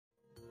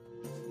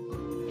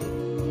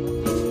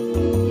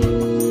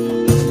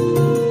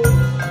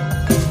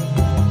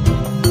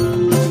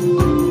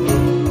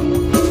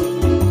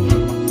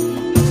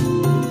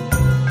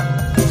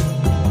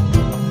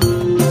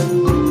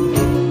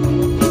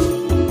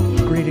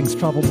Greetings,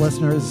 troubled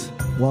listeners.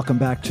 Welcome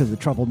back to the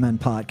Troubled Men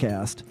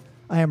podcast.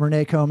 I am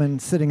Renee Coman,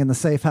 sitting in the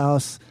safe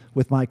house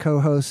with my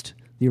co-host,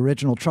 the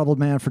original troubled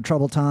man for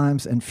troubled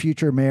times and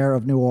future mayor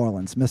of New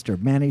Orleans, Mr.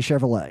 Manny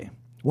Chevrolet.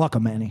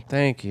 Welcome, Manny.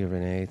 Thank you,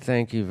 Renee.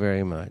 Thank you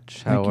very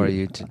much. How are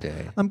you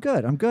today? I'm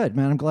good,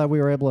 man. I'm glad we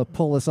were able to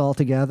pull this all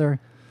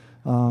together.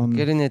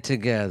 Getting it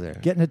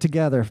together.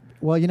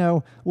 Well, you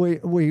know,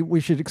 we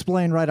should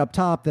explain right up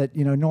top that,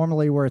 you know,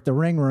 normally we're at the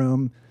Ring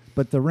Room,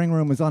 but the Ring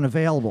Room is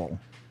unavailable.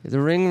 The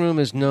Ring Room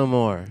is no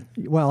more.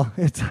 Well,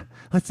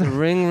 The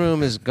Ring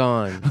Room is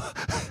gone.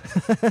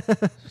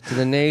 To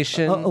the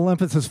nation.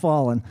 Olympus has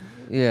fallen.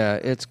 Yeah,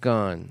 it's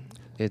gone.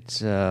 It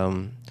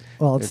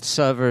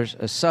suffered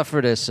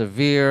a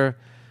severe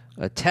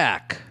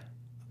attack.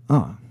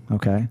 Oh,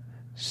 okay.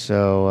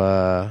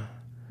 So,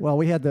 well,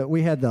 we had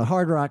the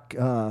Hard Rock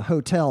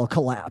Hotel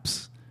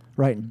collapse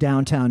right in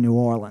downtown New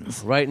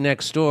Orleans, right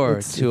next door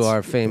to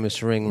our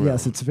famous Ring Room.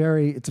 Yes, it's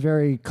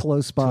very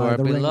close by to our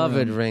the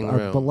beloved Ring Room.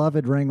 Our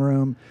beloved Ring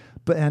Room.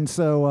 And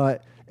so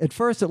at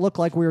first it looked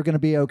like we were going to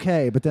be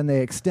okay, but then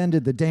they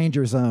extended the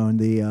danger zone,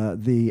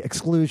 the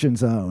exclusion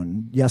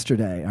zone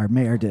yesterday. Our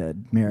mayor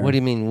did. What do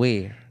you mean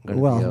we? Be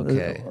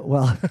okay.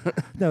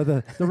 No,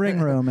 the Ring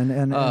Room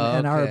and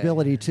our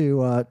ability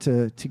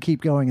to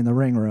keep going in the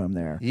Ring Room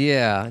there.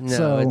 Yeah, no,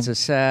 so, it's a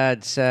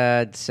sad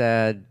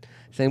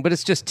thing, but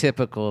it's just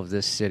typical of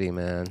this city,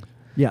 man.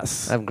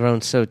 Yes. I've grown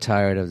so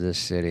tired of this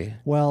city.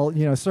 Well,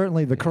 you know,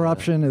 certainly the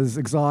corruption is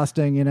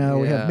exhausting. You know,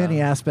 we have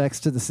many aspects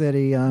to the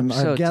city.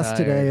 Our guest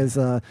today is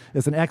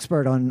an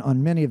expert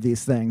on many of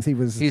these things.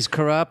 He's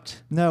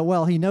corrupt? No,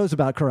 well, he knows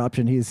about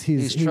corruption.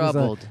 He's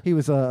troubled. He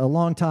was a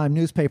longtime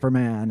newspaper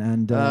man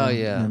and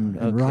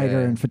writer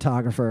and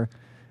photographer.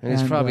 And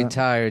he's probably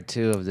tired,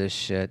 too, of this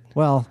shit.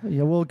 Well,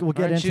 yeah, we'll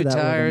get into that. Aren't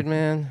you tired,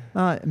 man?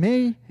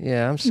 Me?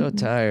 Yeah, I'm so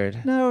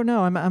tired. No,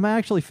 I'm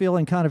actually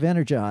feeling kind of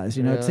energized.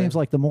 You know, It seems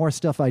like the more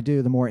stuff I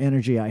do, the more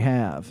energy I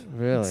have.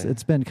 Really?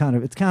 It's been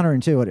it's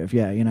counterintuitive.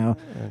 Yeah, you know.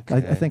 Okay.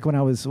 I think when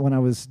I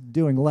was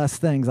doing less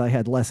things, I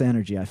had less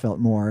energy. I felt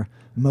more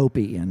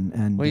mopey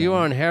and. Well, you were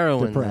on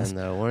heroin depressed.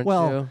 then, though, weren't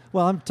you?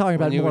 Well, I'm talking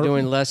about you were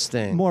doing less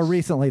things. More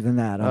recently than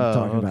that. I'm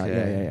talking about.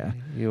 Yeah.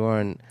 You were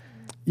on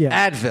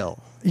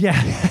Advil.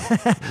 Yeah.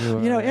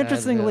 You know,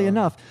 interestingly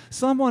enough,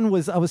 I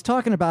was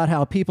talking about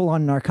how people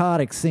on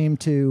narcotics seem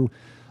to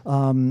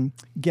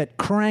get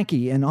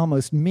cranky and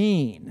almost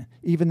mean,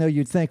 even though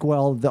you'd think,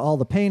 well, all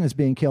the pain is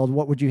being killed.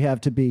 What would you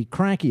have to be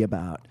cranky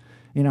about?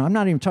 You know, I'm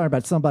not even talking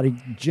about somebody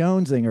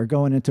jonesing or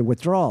going into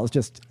withdrawals,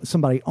 just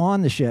somebody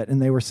on the shit.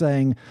 And they were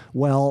saying,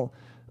 well,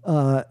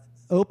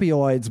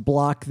 opioids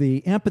block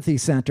the empathy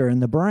center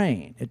in the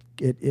brain.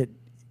 It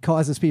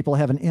causes people to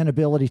have an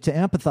inability to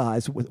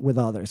empathize with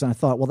others. And I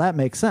thought, well, that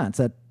makes sense.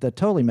 That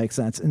totally makes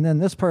sense. And then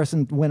this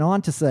person went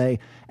on to say,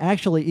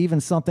 actually, even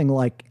something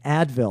like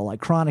Advil, like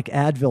chronic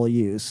Advil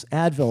use,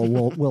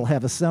 Advil will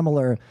have a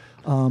similar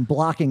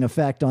blocking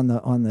effect on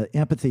the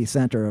empathy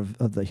center of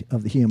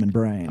the human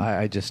brain.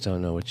 I just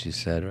don't know what you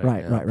said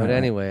right now. Right. But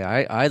anyway,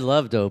 I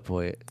loved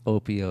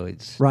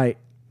opioids. Right.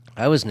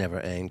 I was never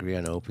angry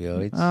on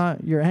opioids.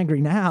 You're angry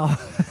now.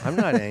 I'm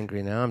not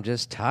angry now. I'm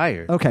just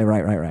tired. Okay,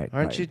 right.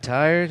 Aren't you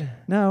tired?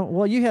 No,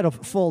 well, you had a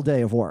full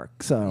day of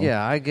work, so...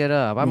 Yeah, I get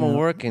up. I'm a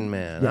working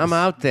man. Yes. I'm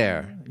out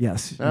there.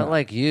 Yes. Not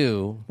like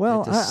you.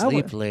 Well, I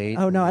sleep late.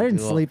 Oh, no, I didn't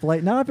sleep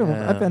late. No, I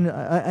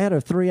had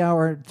a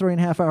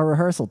 3.5 hour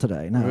rehearsal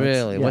today. No,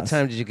 really? Yes. What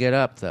time did you get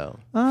up, though,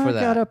 for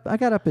that? I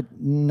got up at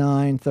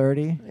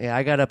 9:30. Yeah,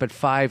 I got up at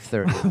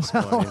 5:30 this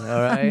morning,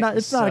 all right?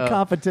 It's not a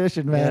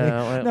competition, man.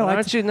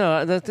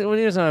 Yeah, the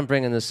reason I'm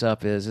bringing this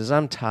up is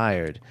I'm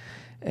tired.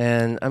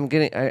 And I'm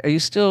getting... Are you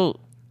still...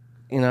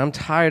 You know, I'm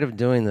tired of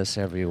doing this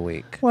every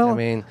week. Well,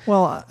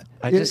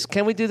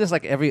 can we do this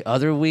like every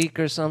other week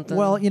or something?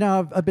 Well, you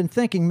know, I've been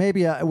thinking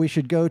maybe we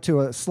should go to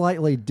a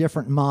slightly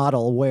different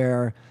model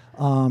where,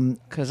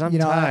 because I'm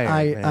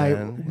tired,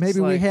 man.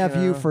 Maybe we have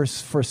you for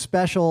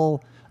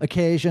special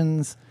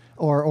occasions,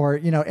 or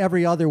you know,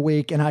 every other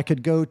week, and I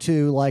could go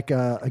to like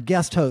a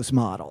guest host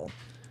model.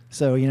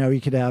 So you know,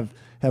 you could have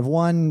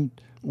one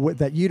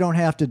that you don't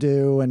have to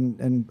do,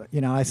 and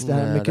you know, that's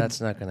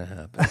not going to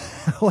happen.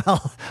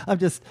 Well, I'm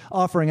just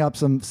offering up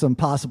some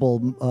possible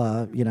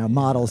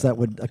models that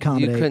would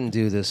accommodate. You couldn't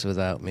do this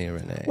without me,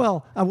 Renee.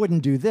 Well, I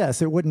wouldn't do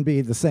this. It wouldn't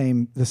be the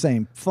same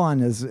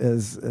fun as it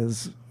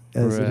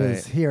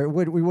is here.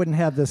 We wouldn't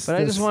have this. But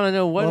I just want to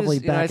know what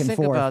is. I think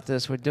about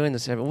this. We're doing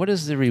this. What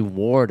is the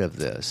reward of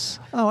this?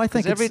 Oh, I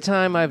think every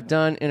time I've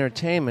done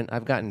entertainment,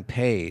 I've gotten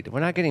paid. We're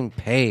not getting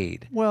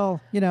paid.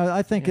 Well, you know,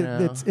 I think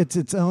it's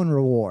its own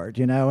reward.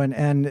 You know,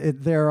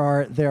 there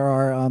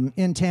are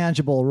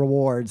intangible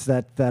rewards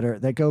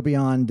that go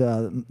beyond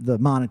the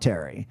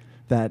monetary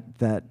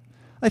that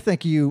I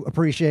think you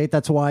appreciate.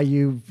 That's why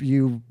you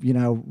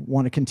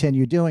want to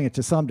continue doing it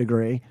to some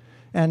degree.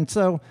 And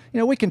so, you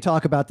know, we can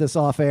talk about this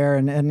off air,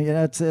 and you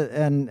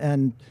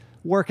know,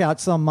 work out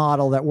some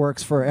model that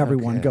works for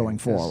everyone Okay, going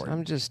 'cause forward.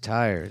 I'm just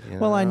tired.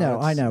 Well, I know,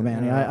 It's,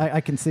 Manny. you know,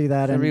 I can see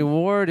that. the And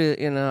reward,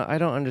 I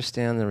don't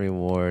understand the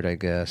reward. I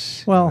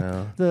guess. well,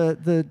 you know.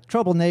 the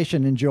Trouble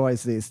Nation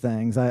enjoys these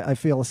things. I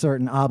feel a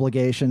certain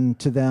obligation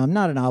to them.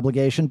 Not an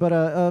obligation,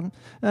 but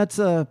that's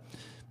a.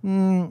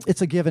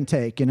 It's a give and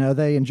take.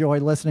 They enjoy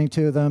listening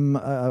to them.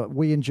 I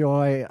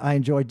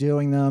enjoy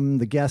doing them.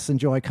 The guests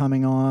enjoy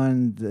coming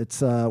on.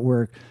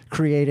 We're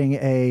creating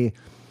a,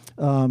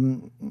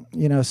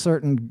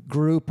 certain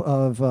group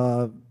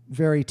of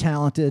very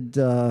talented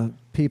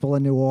people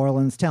in New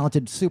Orleans,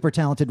 super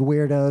talented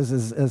weirdos,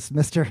 as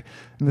Mr.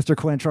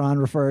 Quintron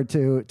referred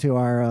to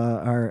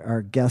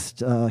our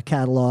guest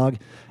catalog,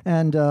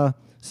 and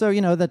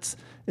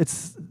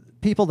it's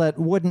people that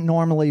wouldn't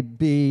normally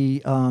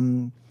be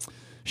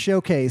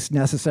showcased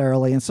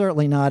necessarily, and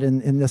certainly not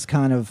in this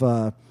kind of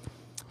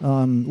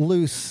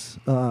loose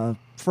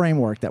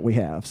framework that we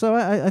have. So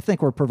I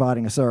think we're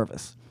providing a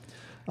service.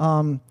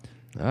 All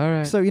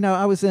right. So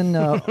I was in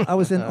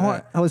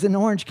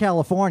Orange,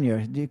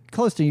 California,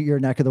 close to your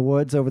neck of the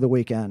woods over the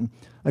weekend.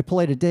 I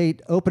played a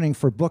date opening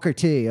for Booker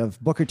T of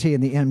Booker T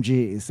and the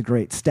MGs, the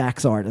great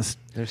Stax artist.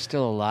 They're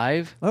still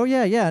alive? Oh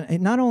yeah.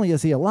 And not only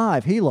is he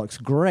alive, he looks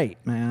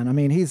great, man. I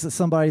mean, he's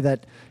somebody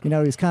that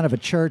he's kind of a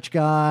church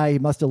guy. He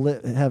must have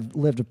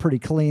lived a pretty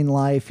clean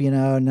life,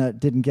 and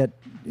didn't get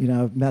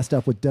messed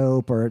up with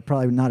dope, or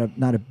probably not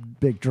a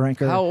big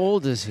drinker. How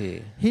old is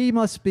he? He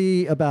must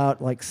be about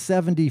like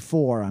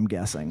 74, I'm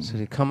guessing. So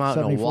did he come out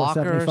in a walker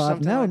 75. or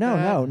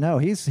something? No.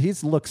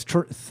 He's looks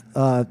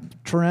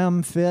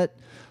trim, fit.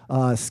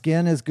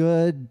 Skin is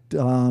good.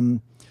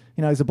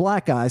 He's a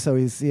black guy, so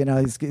he's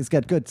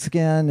got good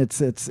skin.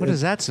 What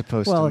is that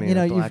supposed to mean?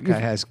 A black guy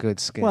has good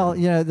skin. Well,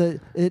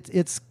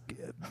 it's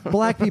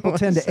black people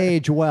tend to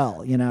age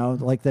well.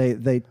 Like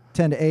they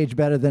tend to age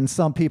better than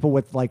some people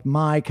with like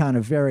my kind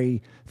of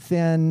very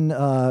thin,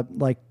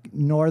 like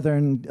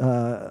northern,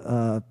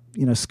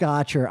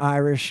 Scotch or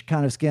Irish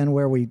kind of skin,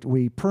 where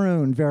we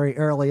prune very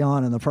early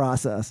on in the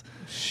process.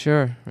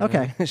 Sure.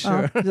 Okay.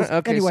 Sure.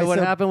 Okay. Anyway, so what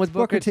happened with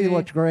Booker T?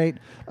 Looked great.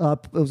 It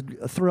was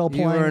a thrill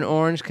playing. You were in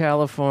Orange,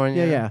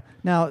 California. Yeah.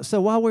 Now,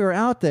 so while we were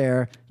out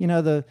there,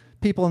 the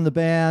people in the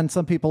band,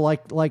 some people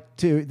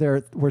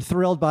were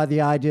thrilled by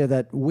the idea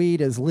that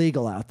weed is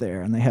legal out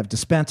there, and they have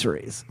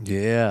dispensaries.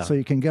 Yeah. So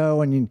you can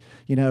go and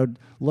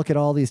look at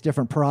all these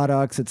different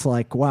products. It's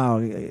like, wow,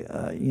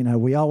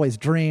 we always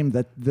dreamed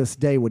that this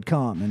day would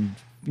come, and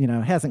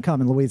it hasn't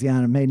come in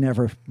Louisiana. May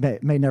never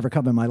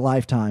come in my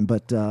lifetime,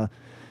 but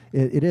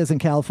it is in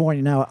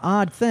California now.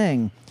 Odd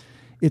thing,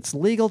 it's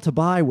legal to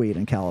buy weed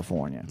in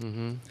California.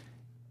 Mm-hmm.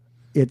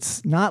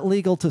 It's not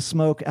legal to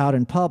smoke out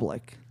in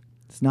public.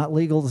 It's not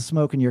legal to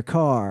smoke in your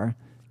car.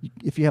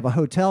 If you have a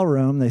hotel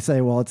room, they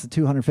say, well, it's a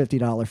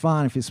 $250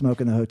 fine if you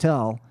smoke in the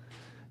hotel.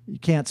 You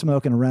can't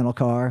smoke in a rental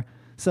car.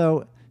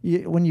 So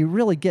when you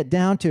really get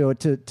down to it,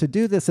 to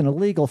do this in a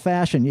legal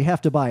fashion, you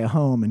have to buy a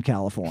home in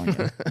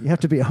California. You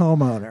have to be a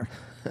homeowner.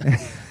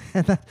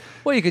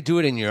 Well, you could do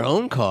it in your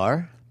own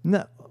car.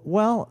 No,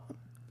 well,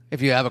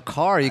 if you have a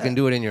car, you can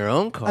do it in your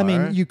own car. I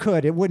mean, you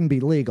could. It wouldn't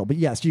be legal, but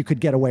yes, you could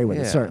get away with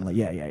it, Yeah. certainly.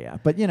 Yeah.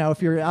 But,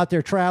 if you're out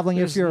there traveling,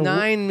 There's if you're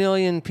 9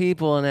 million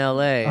people in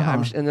L.A.,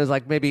 and there's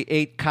like maybe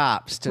 8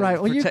 cops to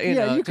right. Well, you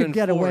could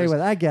get away with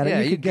it. I get it. Yeah,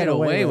 you could get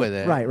away with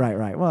it.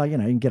 Right. Well, you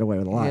can get away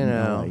with a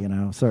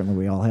lot. Certainly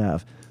we all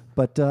have.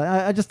 But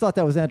I just thought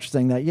that was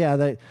interesting.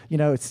 That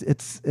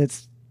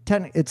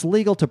it's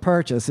legal to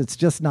purchase. It's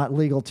just not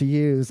legal to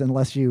use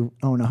unless you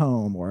own a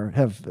home or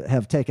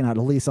have taken out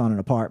a lease on an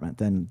apartment.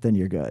 Then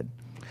you're good.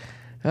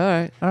 All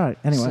right.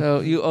 Anyway, so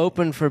you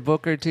opened for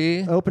Booker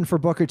T? Open for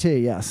Booker T,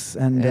 yes.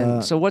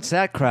 And so what's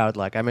that crowd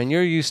like? I mean,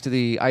 you're used to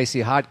the icy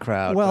hot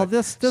crowd. Well,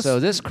 so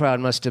this crowd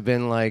must have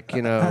been like,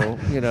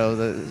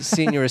 the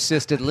senior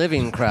assisted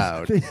living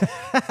crowd,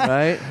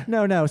 right?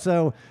 No.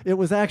 So it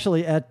was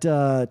actually at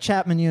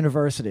Chapman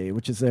University,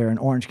 which is there in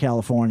Orange,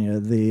 California,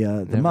 the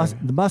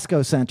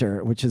Musco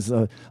Center, which is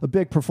a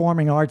big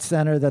performing arts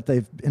center that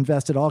they've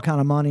invested all kind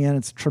of money in.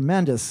 It's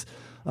tremendous.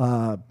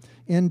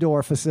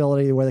 Indoor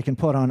facility where they can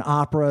put on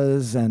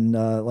operas and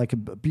like a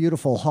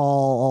beautiful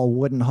hall, all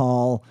wooden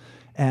hall.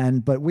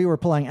 But we were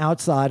playing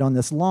outside on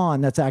this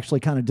lawn that's actually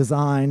kind of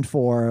designed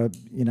for,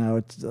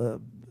 it's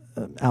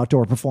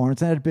outdoor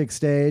performance, and had a big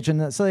stage.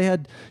 And so they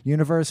had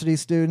university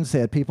students, they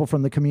had people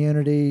from the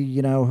community,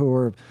 who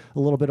were a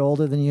little bit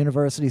older than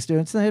university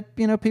students. They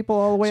had, people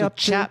all the way up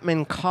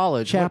Chapman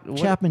College.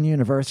 Chapman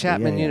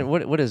University.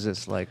 What is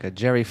this, like a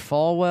Jerry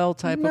Falwell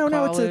type of college?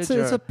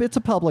 No, it's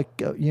a public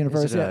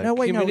university.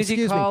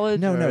 Community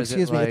college?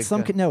 Excuse me.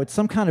 It's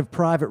some kind of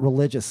private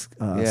religious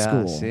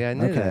school. See, I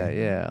knew that.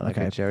 Yeah, like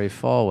a Jerry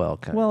Falwell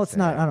kind. Well, it's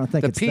not. I don't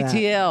think the it's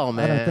PTL, that.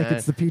 man. I don't think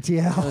it's the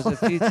PTL. Was it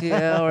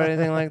PTL or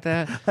anything like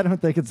that? I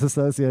don't think it's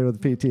associated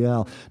with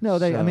PTL. No,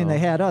 they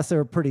had us. They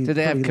were pretty. Did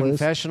they have pretty loose.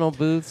 confessional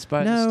booths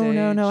by the No, stage?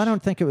 no. I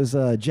don't think it was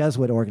a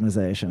Jesuit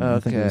organization. I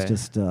think it was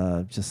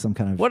Okay. just some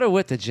kind of. What are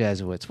with the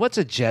Jesuits? What's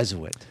a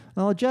Jesuit?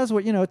 Well, a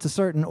Jesuit, it's a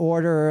certain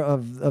order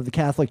of the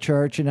Catholic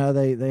Church.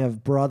 They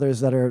have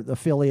brothers that are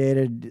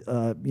affiliated,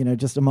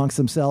 just amongst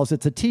themselves.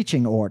 It's a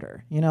teaching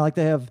order. Like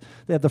they have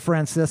the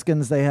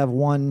Franciscans. They have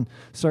one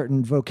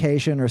certain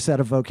vocation or set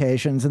of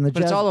vocations, and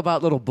But it's all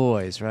about little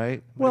boys,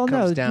 right? Well, What it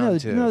comes down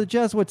to. no. The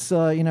Jesuits,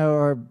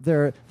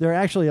 they're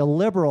actually a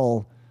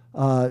liberal,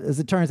 as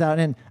it turns out.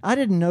 And I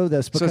didn't know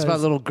this because So it's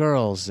about little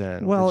girls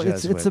then. well, the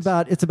it's Jesuits.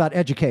 about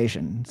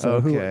education. So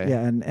Okay.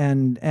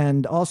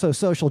 and also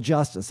social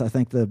justice. I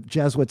think the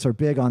Jesuits are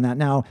big on that.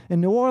 Now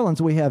in New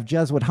Orleans, we have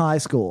Jesuit High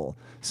School,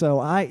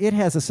 so it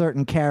has a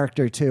certain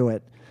character to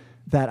it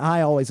that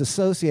I always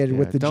associated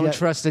with the. Don't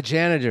trust the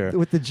janitor.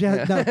 With the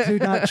no, do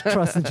not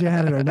trust the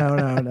janitor.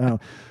 No.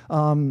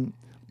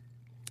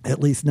 At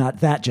least not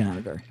that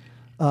janitor.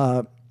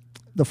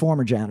 The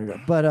former janitor,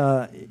 but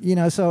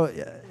so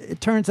it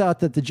turns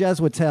out that the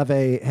Jesuits have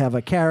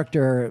a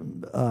character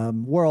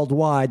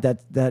worldwide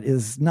that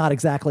is not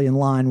exactly in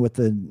line with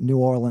the New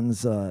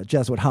Orleans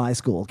Jesuit High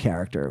School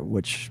character,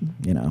 which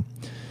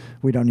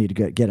we don't need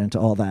to get into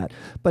all that.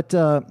 But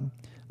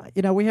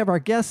we have our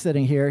guest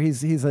sitting here.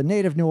 He's a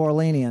native New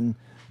Orleanian.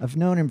 I've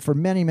known him for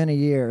many, many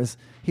years.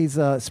 He's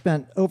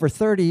spent over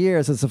 30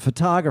 years as a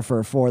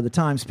photographer for the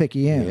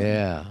Times-Picayune.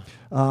 Yeah.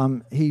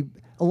 He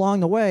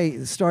along the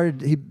way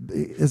started. He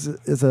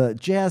is a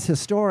jazz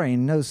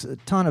historian. Knows a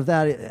ton of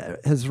that.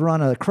 Has run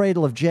a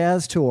Cradle of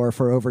Jazz tour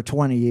for over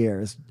 20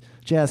 years.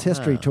 Jazz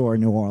history tour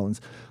in New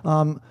Orleans.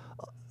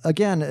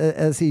 Again,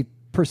 as he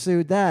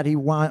pursued that, he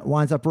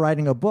winds up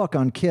writing a book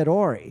on Kid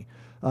Ory,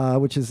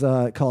 which is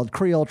called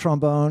Creole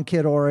Trombone,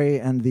 Kid Ory,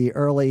 and the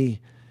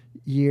Early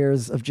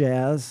Years of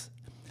Jazz.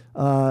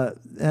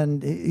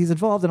 And he's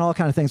involved in all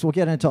kinds of things. We'll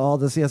get into all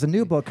this. He has a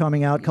new book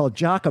coming out called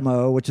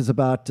Giacomo, which is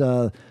about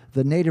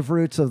the native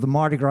roots of the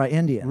Mardi Gras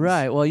Indians.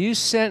 Right. Well, you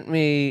sent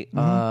me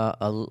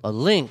a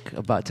link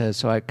about that,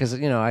 so because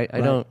I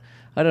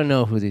don't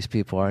know who these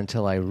people are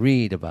until I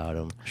read about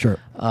them. Sure.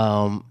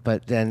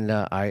 But then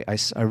I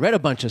read a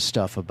bunch of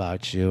stuff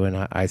about you,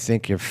 and I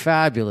think you're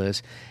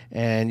fabulous,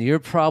 and you're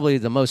probably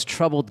the most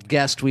troubled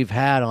guest we've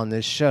had on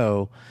this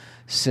show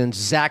since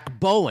Zach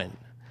Bowen.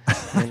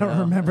 I don't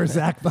remember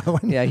Zach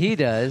Bowen. Yeah, he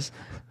does.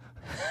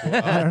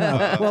 I don't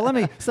know. Well,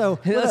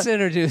 Let's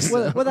introduce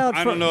them.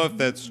 I don't know if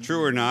that's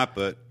true or not,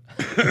 but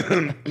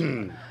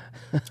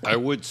I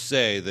would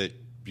say that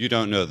you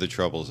don't know the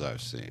troubles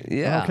I've seen.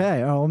 Yeah.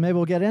 Okay. Oh, well, maybe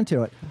we'll get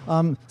into it.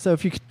 So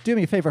if you could do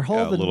me a favor,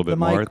 hold a little the bit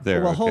mic. more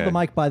there, Well, hold okay. the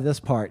mic by this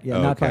part. Yeah,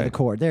 not by Okay. the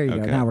cord. There you go.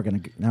 Okay.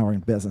 Now we're in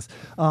business.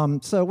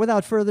 So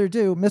without further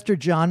ado, Mr.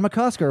 John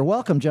McCusker.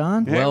 Welcome,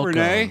 John. Hey, Welcome.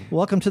 Renee.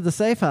 Welcome to the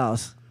Safe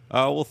House.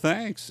 Well,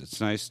 thanks.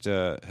 It's nice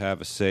to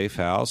have a safe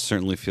house.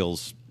 Certainly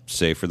feels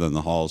safer than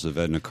the halls of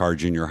Edna Carr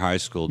Junior High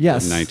School did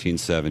Yes. in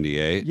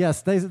 1978.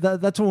 Yes,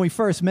 that's when we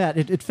first met.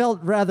 It felt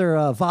rather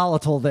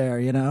volatile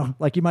there,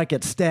 like you might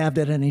get stabbed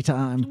at any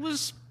time. It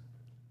was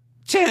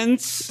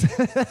tense.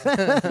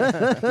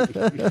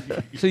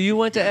 So you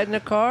went to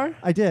Edna Carr?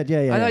 I did,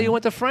 yeah. I thought you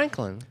went to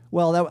Franklin.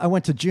 Well, I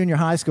went to junior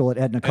high school at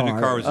Edna Carr. Edna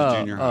Carr was a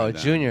junior high. Oh,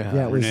 then. junior high.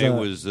 Yeah, it was, Renee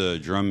was a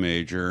drum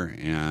major,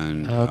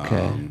 and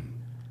Okay.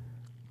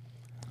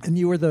 And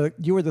you were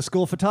the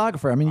school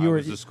photographer. I mean, I you were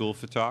was a school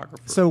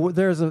photographer. So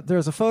there's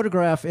a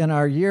photograph in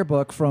our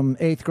yearbook from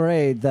 8th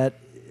grade that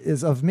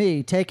is of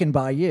me taken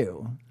by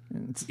you.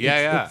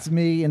 It's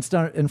me in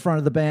front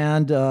of the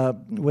band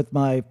with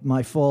my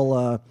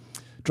full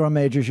drum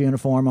major's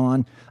uniform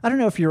on. I don't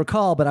know if you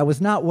recall, but I was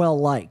not well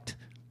liked.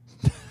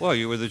 Well,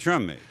 you were the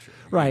drum major.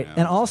 Right,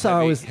 and also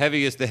I was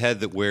heavy as the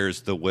head that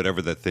wears the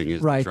whatever that thing is.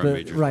 right, the drum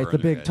majors wear the on their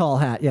big head. tall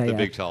hat. Yeah, The yeah.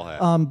 big tall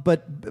hat.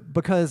 But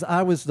because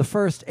I was the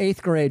first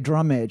 8th grade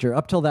drum major,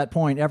 up till that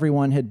point,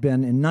 everyone had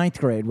been in 9th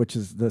grade, which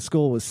is the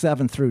school was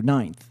 7th through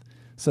 9th.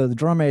 So the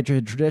drum major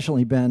had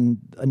traditionally been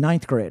a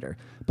 9th grader.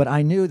 But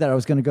I knew that I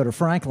was going to go to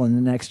Franklin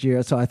the next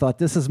year, so I thought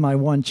this is my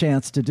one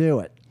chance to do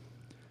it.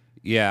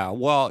 Yeah,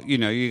 well,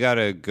 you got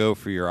to go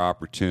for your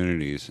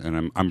opportunities,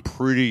 and I'm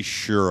pretty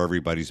sure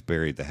everybody's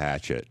buried the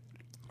hatchet.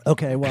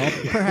 Okay, well,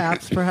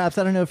 perhaps.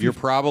 I don't know if You're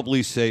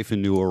probably safe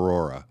in New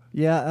Aurora.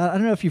 Yeah, I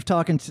don't know if you've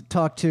talked to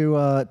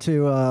Bill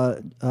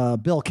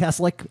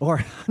Keslick, or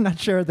I'm not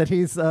sure that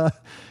he was a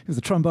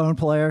trombone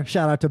player.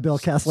 Shout out to Bill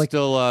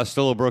Keslick.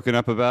 Still broken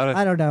up about it?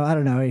 I don't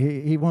know.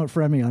 He won't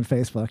friend me on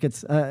Facebook.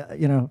 It's I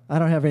don't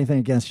have anything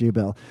against you,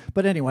 Bill.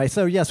 But anyway,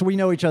 so yes, we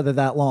know each other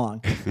that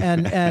long,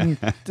 and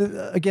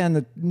again,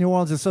 the New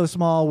Orleans is so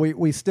small.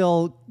 We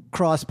still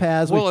cross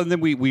paths. Well, and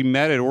then we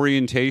met at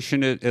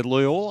orientation at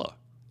Loyola.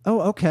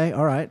 Oh, okay,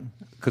 all right.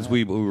 Because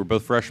we were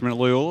both freshmen at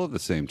Loyola at the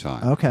same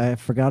time. Okay, I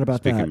forgot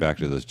about Speaking that. back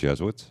to those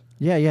Jesuits.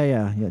 Yeah.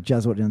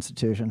 Jesuit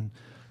institution.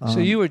 So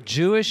you were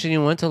Jewish and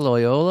you went to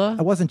Loyola?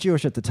 I wasn't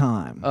Jewish at the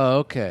time. Oh,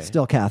 okay.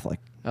 Still Catholic.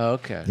 Oh,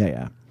 okay.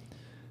 Yeah.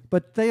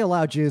 But they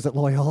allow Jews at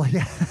Loyola.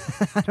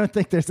 I don't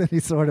think there's any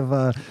sort of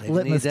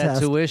litmus need that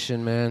test.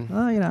 tuition, man.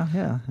 Oh,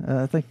 yeah.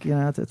 I think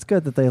it's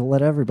good that they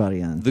let everybody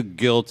in. The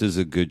guilt is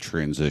a good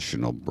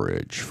transitional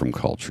bridge from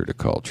culture to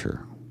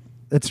culture.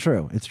 It's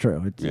true.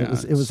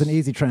 It was an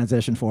easy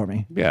transition for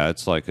me. Yeah,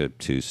 it's like a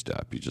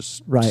two-step. You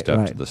just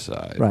step to the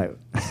side. Right.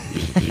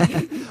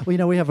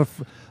 Well, we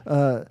have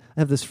I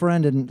have this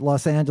friend in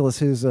Los Angeles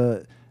who's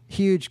a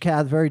huge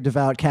very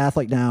devout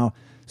Catholic now.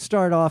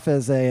 Started off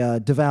as a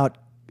devout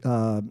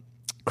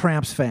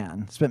Cramps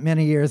fan. Spent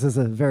many years as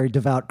a very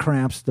devout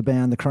Cramps, the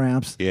band The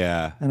Cramps.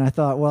 Yeah. And I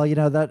thought, well,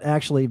 that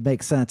actually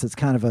makes sense. It's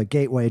kind of a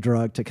gateway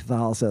drug to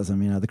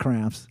Catholicism, the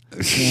Cramps.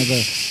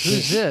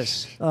 Who's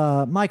this?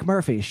 Mike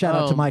Murphy. Shout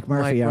out to Mike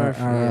Murphy,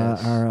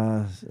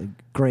 our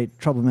great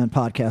Trouble Men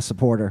podcast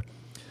supporter.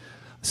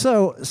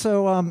 So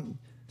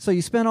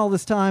you spent all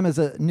this time as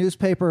a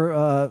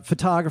newspaper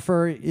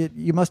photographer.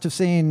 You must have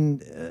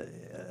seen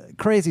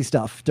crazy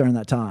stuff during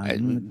that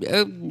time.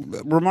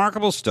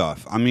 Remarkable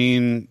stuff. I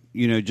mean,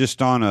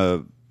 just on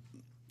a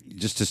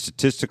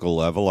statistical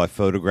level, I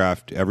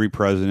photographed every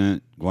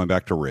president going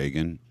back to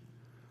Reagan.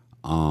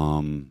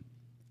 I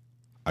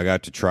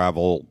got to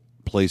travel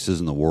places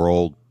in the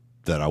world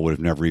that I would have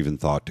never even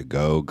thought to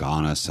go: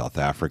 Ghana, South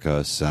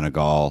Africa,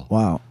 Senegal,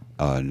 wow,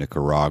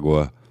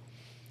 Nicaragua.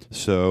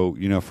 So,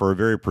 for a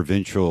very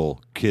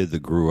provincial kid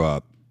that grew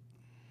up,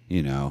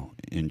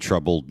 in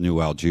troubled New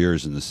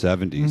Algiers in the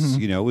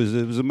 70s, it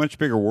was a much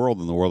bigger world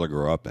than the world I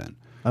grew up in.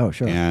 Oh,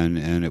 sure.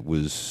 And it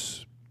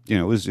was,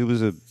 it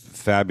was a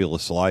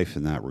fabulous life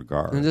in that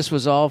regard. And this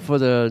was all for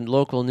the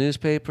local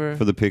newspaper?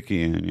 For the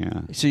Picayune,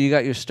 yeah. So you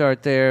got your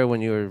start there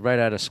when you were right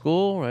out of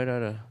school,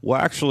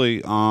 Well,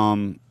 actually,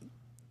 I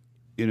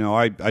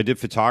did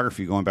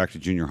photography going back to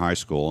junior high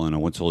school, and I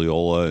went to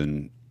Loyola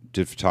and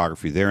did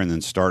photography there, and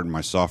then started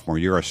my sophomore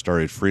year, I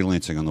started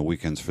freelancing on the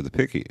weekends for the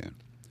Picayune.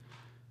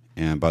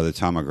 And by the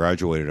time I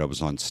graduated, I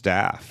was on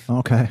staff.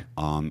 Okay.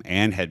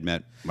 And had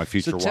met my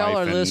future wife. So tell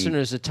our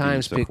listeners the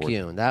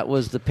Times-Picayune. That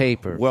was the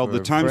paper. Well, the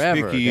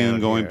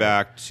Times-Picayune going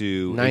back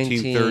to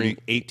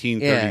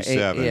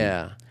 1837.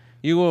 Yeah.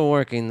 You weren't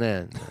working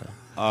then.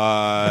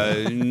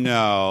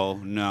 No.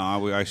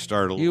 I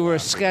started. You were a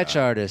sketch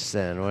artist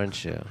then,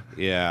 weren't you?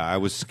 Yeah, I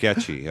was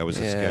sketchy. I was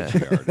a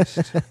sketchy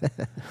artist.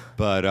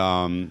 But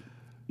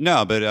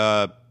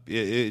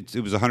it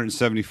was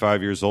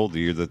 175 years old the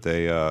year that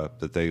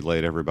they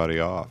laid everybody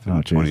off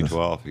in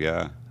 2012.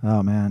 Yeah.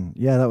 Oh man,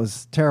 yeah, that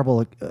was terrible.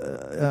 It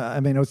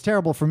was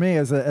terrible for me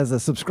as a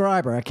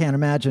subscriber. I can't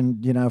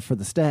imagine, for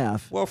the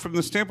staff. Well, from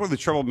the standpoint of the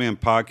Trouble Man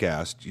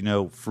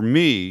podcast, for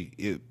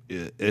me,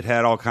 it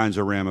had all kinds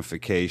of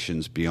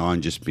ramifications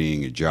beyond just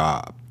being a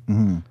job.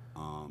 Mm-hmm.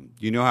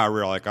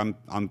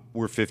 How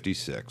we're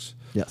 56.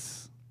 Yes.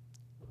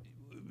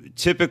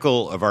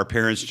 Typical of our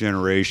parents'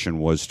 generation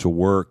was to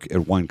work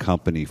at one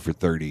company for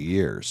 30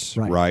 years,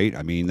 right?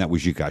 I mean, that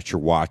was, you got your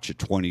watch at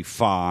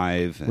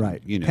 25. And,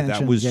 right. Pension,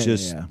 that was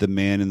the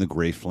man in the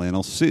gray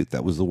flannel suit.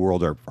 That was the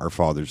world our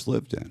fathers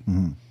lived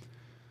in.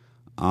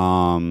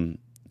 Mm-hmm.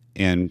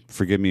 And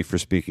forgive me for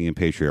speaking in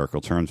patriarchal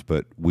terms,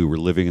 but we were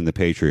living in the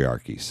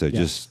patriarchy. So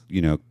just,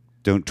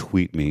 don't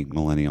tweet me,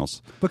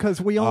 millennials.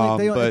 Because we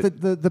only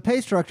the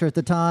pay structure at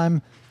the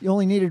time, you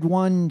only needed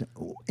one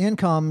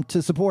income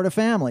to support a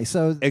family.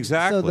 So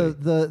exactly. So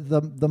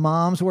the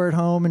moms were at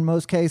home in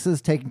most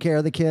cases, taking care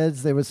of the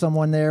kids. There was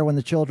someone there when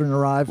the children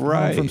arrived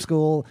home from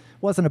school.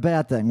 Wasn't a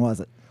bad thing, was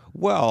it?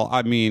 Well,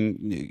 I mean,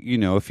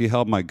 if you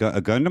held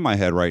a gun to my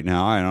head right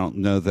now, I don't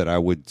know that I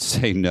would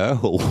say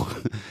no.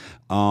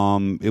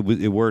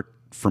 It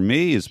worked for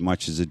me as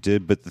much as it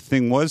did, but the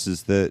thing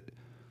is that.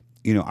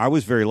 I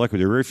was very lucky.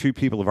 There were very few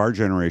people of our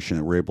generation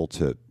that were able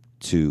to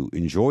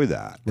enjoy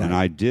that. Right. And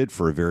I did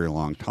for a very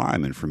long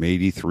time. And from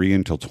 83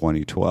 until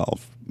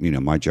 2012,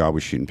 my job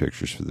was shooting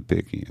pictures for the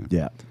Picayune.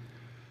 Yeah.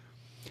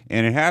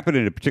 And it happened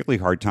at a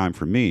particularly hard time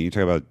for me. You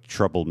talk about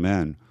troubled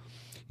men.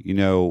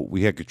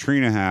 We had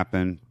Katrina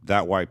happen.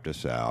 That wiped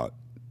us out.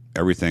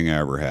 Everything I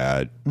ever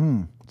had.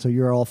 So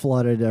you're all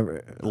flooded.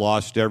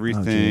 Lost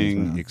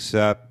everything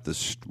except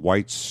the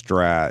white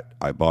Strat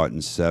I bought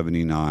in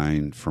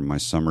 '79 from my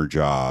summer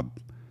job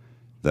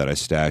that I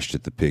stashed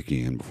at the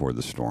Picayune before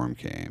the storm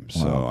came.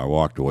 Wow. So I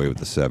walked away with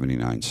the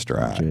 '79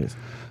 Strat.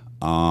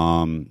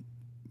 And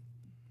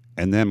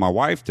then my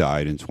wife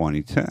died in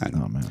 2010.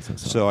 Oh man,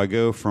 so I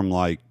go from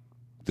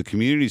the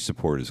community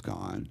support is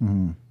gone.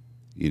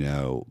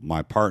 Mm-hmm.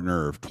 My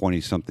partner of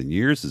 20-something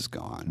years is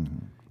gone.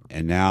 Mm-hmm.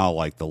 And now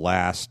the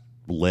last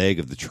leg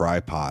of the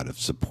tripod of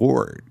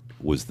support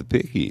was the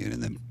Picayune,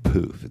 and then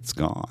poof, it's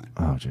gone.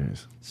 Oh,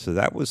 jeez. So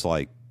that was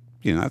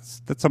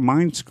that's a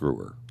mind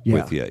screwer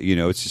with you.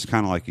 It's just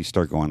kind of you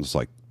start going, it's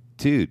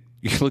dude,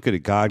 you look at a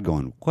God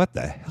going, what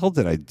the hell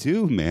did I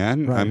do,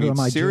 man? Right. I mean,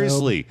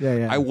 seriously,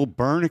 I will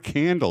burn a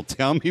candle.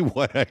 Tell me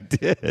what I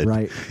did.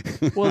 Right.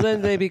 Well,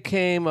 then they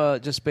became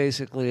just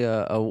basically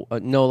a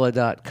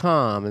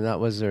NOLA.com, and that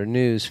was their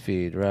news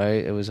feed,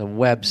 right? It was a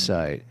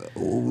website.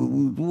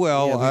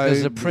 Well,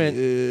 because the print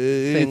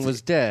thing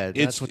was dead.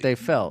 That's what they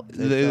felt.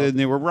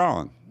 They were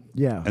wrong.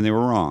 Yeah. And they were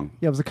wrong.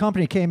 Yeah, it was a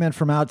company came in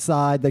from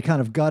outside. They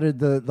kind of gutted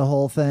the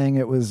whole thing.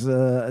 It was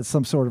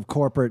some sort of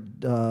corporate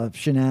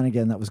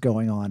shenanigan that was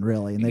going on,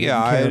 really. And they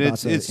didn't care about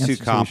it's the too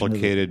institution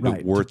complicated, of the,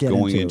 but worth to get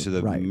going into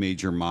the right.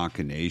 major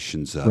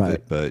machinations of Right.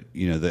 it. But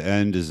the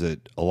end is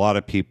that a lot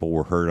of people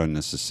were hurt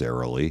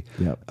unnecessarily.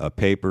 Yep.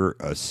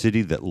 A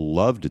city that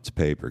loved its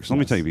paper. Because let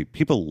me tell you,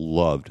 people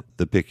loved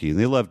the Picayune.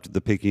 They loved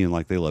the Picayune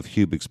like they love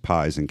Hubig's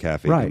Pies and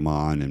Cafe Right. Du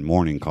Monde and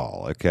Morning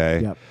Call.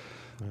 Okay. Yep.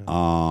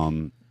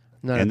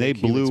 Not a And they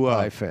big Cubans blew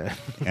Pie up, fan.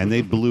 and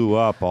they blew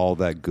up all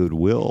that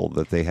goodwill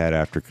that they had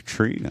after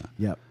Katrina.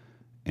 Yep.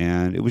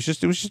 And it was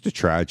just a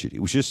tragedy.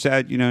 It was just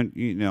sad.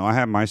 I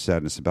have my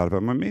sadness about it,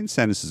 but my main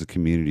sadness is a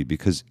community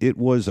because it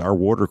was our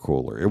water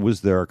cooler. It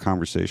was our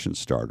conversation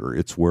starter.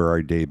 It's where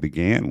our day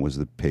began. Was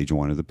the page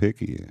one of the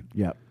Picayune.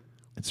 Yep.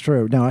 It's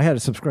true. No, I had a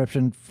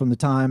subscription from the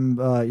time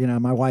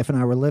my wife and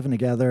I were living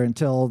together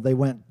until they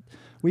went.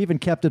 We even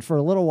kept it for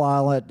a little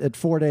while at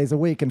 4 days a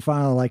week, and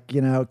finally,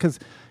 because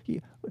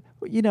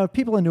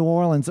people in New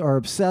Orleans are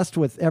obsessed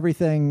with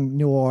everything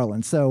New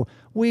Orleans. So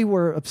we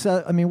were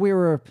obsessed. I mean,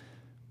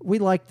 we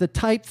liked the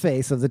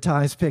typeface of the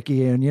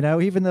Times-Picayune.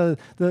 Even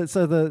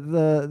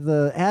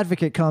the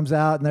Advocate comes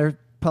out and they're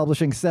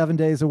publishing 7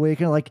 days a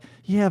week, and like,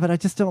 yeah, but I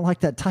just don't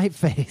like that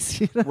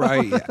typeface.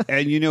 Right.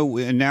 And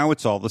and now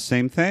it's all the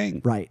same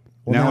thing. Right.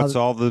 Well, now it's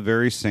all the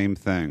very same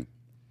thing.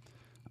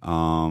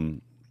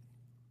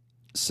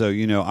 So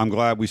I'm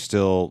glad we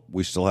still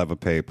have a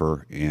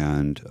paper,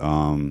 and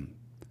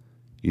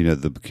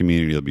the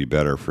community will be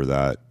better for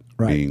that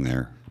being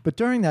there. But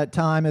during that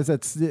time,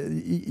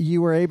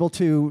 you were able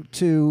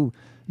to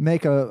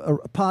make a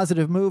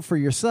positive move for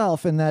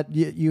yourself, in that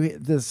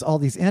all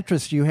these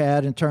interests you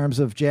had in terms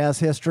of jazz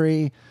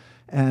history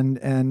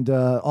and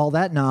all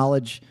that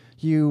knowledge.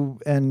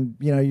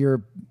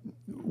 Your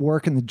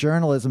work in the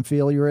journalism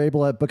field, you were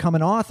able to become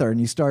an author,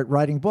 and you start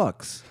writing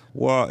books.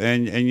 Well,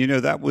 and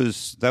that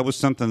was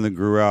something that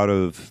grew out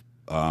of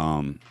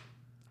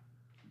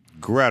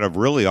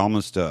really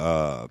almost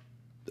an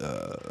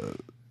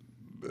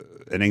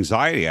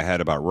anxiety I had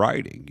about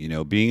writing.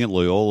 Being at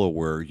Loyola,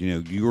 where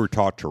you were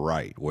taught to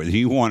write, whether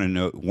you want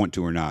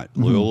to or not.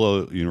 Mm-hmm.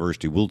 Loyola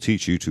University will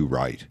teach you to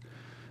write.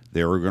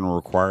 They were going to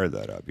require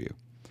that of you,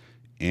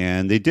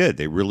 and they did.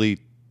 They really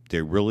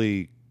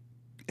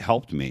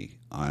helped me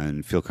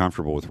and feel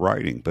comfortable with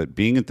writing. But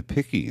being at the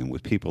Picayune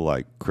with people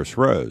like Chris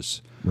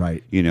Rose,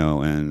 right,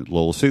 and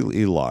Lola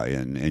Eli,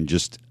 and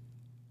just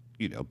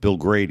Bill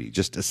Grady,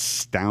 just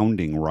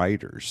astounding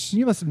writers.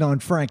 You must have known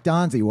Frank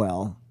Donzi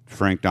well.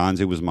 Frank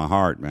Donzi was my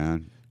heart,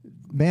 man.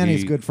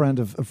 Manny's a good friend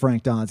of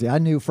Frank Donzi. I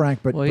knew Frank,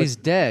 but he's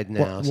dead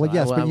now. Well,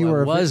 yes, but you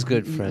were was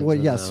good friends. Well,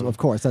 with yes, him. of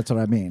course, that's what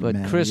I mean. But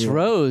Manny, Chris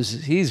Rose,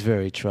 he's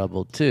very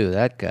troubled too.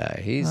 That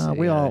guy,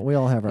 we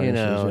all have our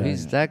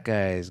issues. That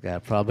guy's got a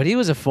problem. But he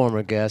was a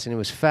former guest, and he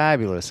was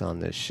fabulous on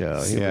this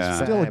show. He was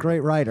still a great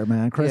writer,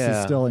 man. Chris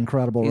is still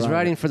incredible. He's writer.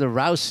 writing for the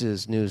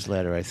Rouse's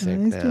newsletter, I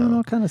think. He's now. doing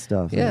all kind of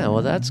stuff. Yeah,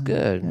 well, that's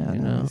good.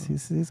 Yeah,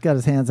 he's got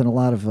his hands in a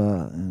lot of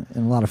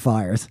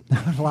fires,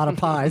 a lot of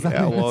pies.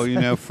 Yeah,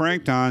 well,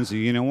 Frank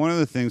Donzi. One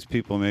of the things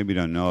people maybe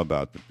don't know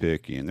about the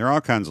Picayune, there are all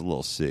kinds of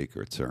little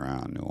secrets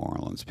around New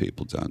Orleans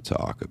people don't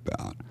talk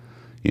about.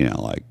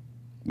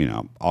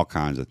 All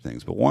kinds of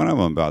things. But one of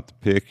them about the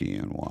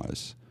Picayune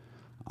was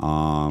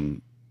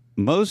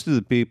most of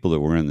the people that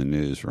were in the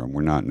newsroom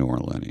were not New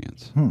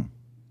Orleanians.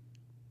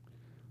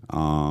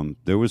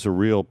 There was a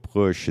real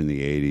push in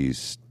the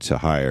 80s to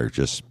hire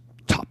just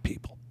top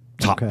people.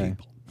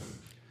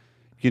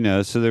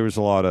 So there was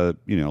a lot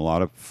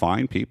of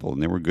fine people,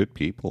 and they were good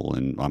people,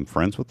 and I'm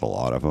friends with a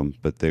lot of them,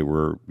 but they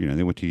were,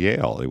 they went to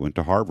Yale, they went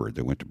to Harvard,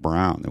 they went to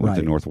Brown, they went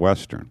to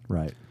Northwestern.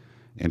 Right.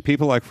 And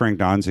people like Frank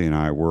Donzi and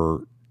I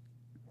were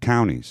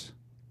townies.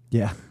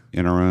 Yeah.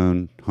 In our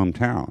own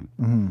hometown,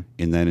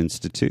 in that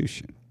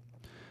institution.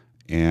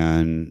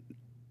 And,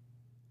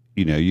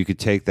 you could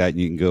take that and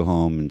you can go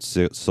home and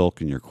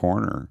sulk in your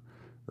corner,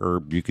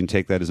 or you can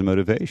take that as a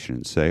motivation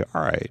and say,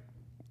 all right,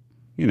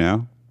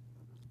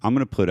 I'm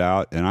going to put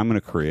out and I'm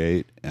going to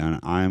create and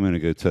I'm going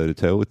to go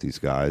toe-to-toe with these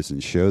guys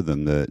and show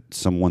them that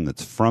someone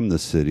that's from the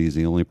city is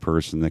the only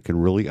person that can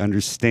really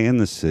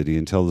understand the city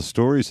and tell the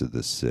stories of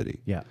this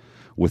city. Yeah.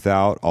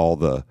 Without all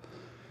the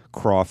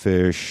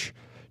crawfish,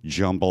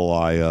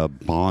 jambalaya,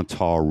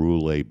 Bontar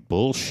roulette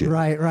bullshit.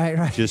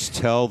 Right. Just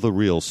tell the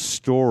real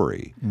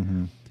story,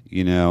 and,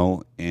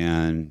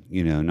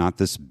 not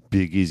this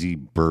Big Easy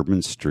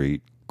Bourbon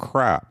Street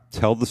crap.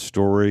 Tell the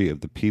story of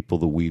the people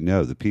that we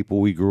know, the people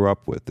we grew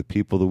up with, the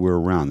people that we're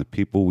around, the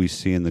people we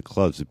see in the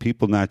clubs, the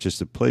people not just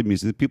that play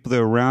music, the people that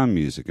are around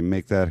music and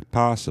make that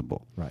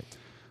possible. Right.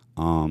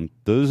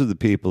 Those are the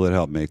people that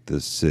help make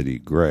this city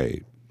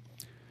great.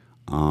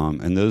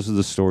 And those are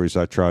the stories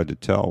I tried to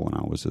tell when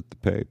I was at the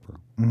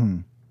paper. Mm-hmm.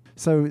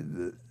 So,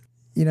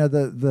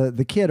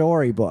 the Kid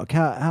Ory book.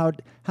 How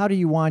do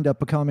you wind up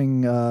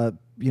becoming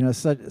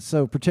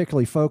so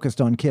particularly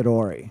focused on Kid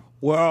Ory?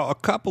 Well, a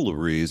couple of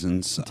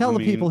reasons. Tell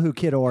the people who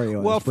Kid Ory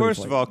was. Well, briefly.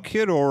 first of all,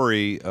 Kid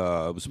Ory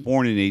was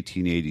born in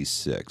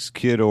 1886.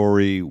 Kid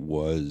Ory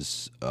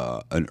was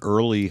an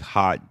early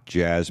hot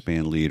jazz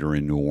band leader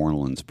in New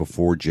Orleans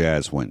before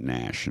jazz went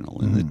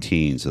national in the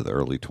teens of the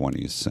early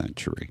 20th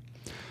century.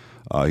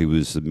 He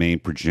was the main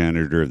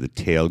progenitor of the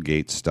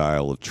tailgate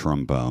style of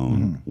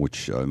trombone,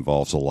 which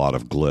involves a lot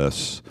of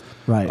glyphs,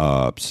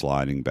 right?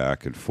 Sliding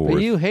back and forth.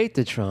 But you hate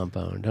the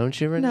trombone,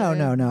 don't you, Renee?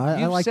 No. I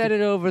You've like said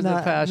it over the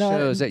past no,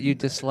 shows that you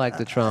dislike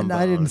the trombone.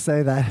 I didn't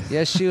say that.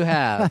 Yes, you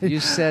have.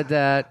 You said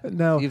that.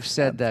 No, You've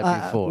said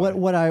that before.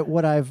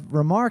 What I've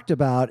remarked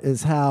about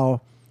is how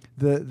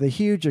the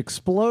huge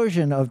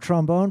explosion of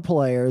trombone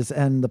players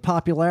and the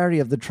popularity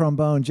of the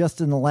trombone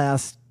just in the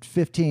last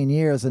 15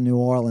 years in New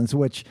Orleans,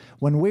 which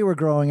when we were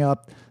growing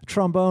up,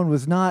 trombone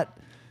was not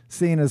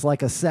seen as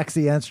like a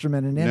sexy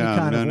instrument in any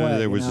kind of way. No.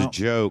 There was a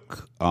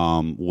joke.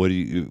 What do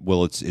you?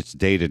 Well, it's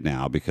dated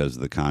now because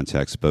of the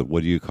context. But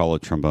what do you call a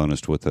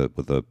trombonist with a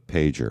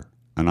pager?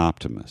 An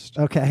optimist.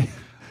 Okay.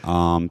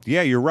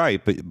 Yeah, you're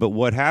right. But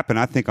what happened,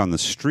 I think, on the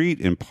street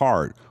in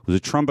part was the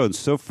trombone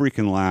so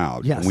freaking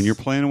loud. Yes. When you're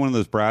playing in one of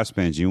those brass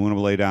bands, you want to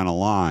lay down a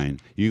line.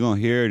 You're gonna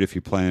hear it if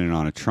you're playing it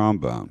on a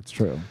trombone. It's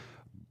true.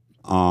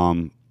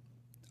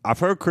 I've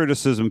heard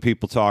criticizing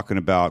people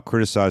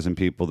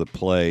that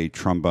play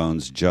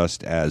trombones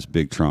just as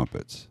big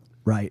trumpets.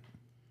 Right.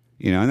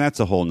 And that's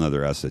a whole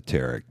nother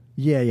esoteric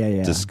Yeah.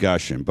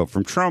 discussion. But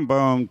from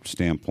trombone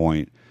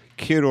standpoint,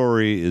 Kid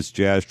Ory is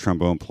jazz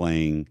trombone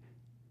playing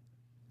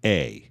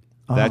A.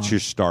 That's your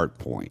start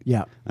point.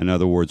 Yeah. In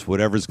other words,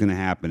 whatever's going to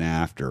happen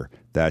after,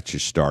 that's your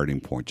starting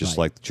point. Just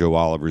Right. like Joe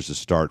Oliver's the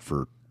start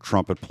for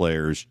trumpet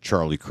players,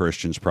 Charlie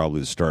Christian's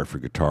probably the start for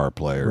guitar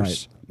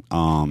players.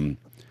 Right.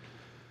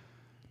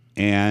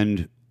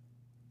 And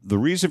the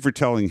reason for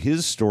telling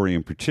his story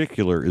in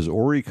particular is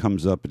Ory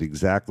comes up at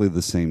exactly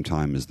the same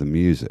time as the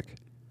music.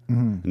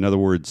 Mm-hmm. In other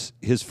words,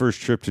 his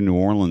first trip to New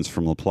Orleans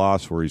from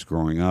Laplace, where he's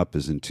growing up,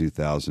 is in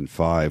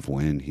 2005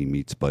 when he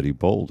meets Buddy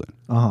Bolden.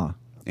 Uh-huh.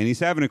 And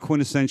he's having a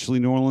quintessentially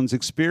New Orleans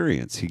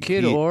experience.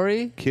 Kid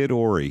Ory? Kid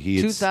Ory.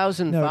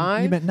 2005? No,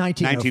 you meant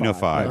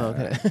 1905.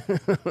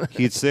 1905. Okay.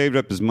 He had saved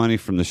up his money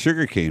from the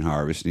sugarcane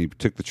harvest, and he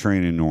took the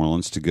train in New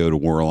Orleans to go to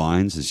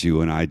Warlines, as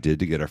you and I did,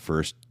 to get our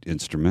first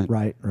instrument.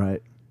 Right.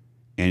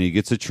 And he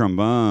gets a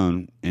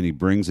trombone, and he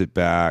brings it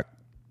back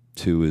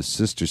to his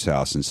sister's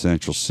house in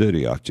Central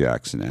City off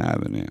Jackson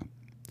Avenue.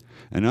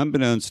 And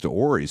unbeknownst to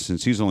Ory,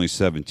 since he's only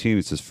 17,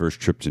 it's his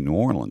first trip to New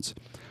Orleans.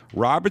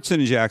 Robertson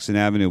and Jackson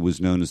Avenue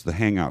was known as the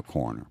hangout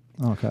corner.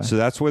 Okay. So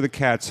that's where the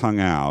cats hung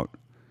out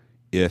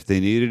if they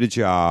needed a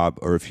job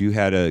or if you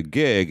had a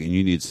gig and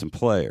you needed some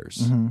players.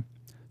 Mm-hmm.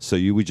 So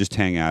you would just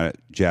hang out at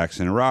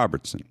Jackson and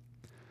Robertson.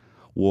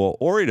 Well,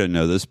 Ory doesn't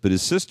know this, but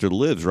his sister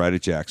lives right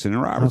at Jackson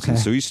and Robertson.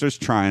 Okay. So he starts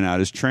trying out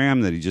his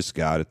tram that he just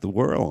got at the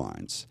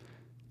Warlines.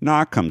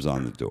 Knock comes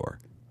on the door.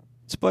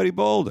 It's Buddy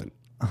Bolden.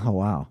 Oh,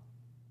 wow.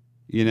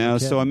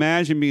 So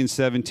imagine being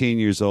 17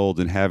 years old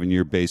and having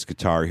your bass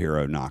guitar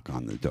hero knock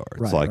on the door.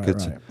 It's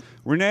right.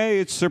 Renee,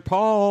 it's Sir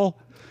Paul.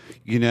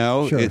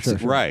 Sure.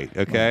 Right,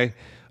 okay?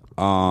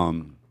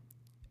 Right.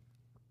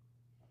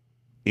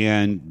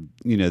 And,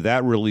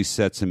 that really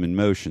sets him in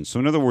motion. So,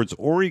 in other words,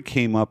 Ory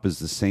came up as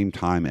the same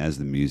time as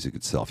the music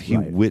itself. He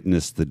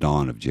witnessed the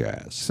dawn of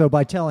jazz. So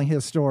by telling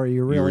his story,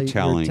 you're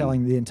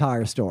telling the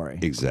entire story.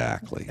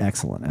 Exactly.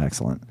 Excellent.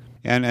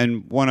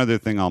 And one other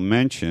thing I'll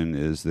mention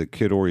is that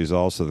Kid Ory is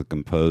also the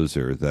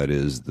composer that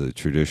is the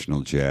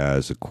traditional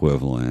jazz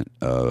equivalent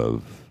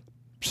of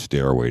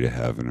Stairway to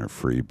Heaven or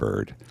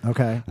Freebird.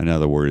 Okay. In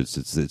other words,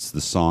 it's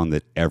the song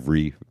that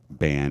every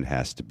band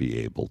has to be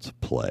able to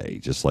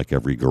play, just like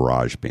every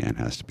garage band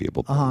has to be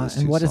able to play.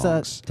 And what is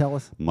that? Tell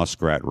us.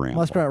 Muskrat Ramble.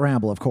 Muskrat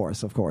Ramble, of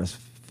course.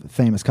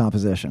 Famous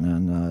composition,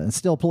 and it's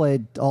still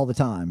played all the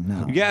time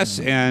now. Yes,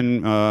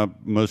 and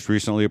most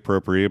recently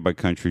appropriated by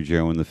Country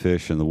Joe and the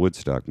Fish in the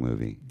Woodstock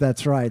movie.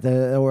 That's right.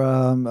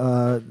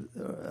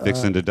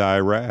 Fixing to Dye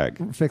a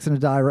Rag. Fixing to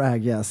Dye a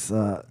Rag, yes.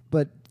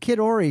 But Kid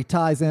Ory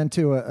ties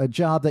into a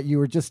job that you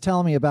were just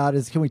telling me about.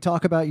 Can we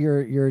talk about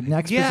your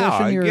next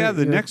position?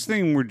 The next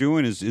thing we're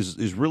doing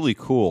is really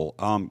cool.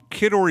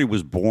 Kid Ory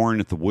was born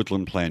at the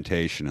Woodland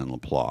Plantation in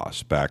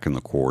Laplace back in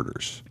the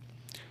quarters.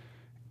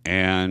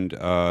 And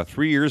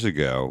 3 years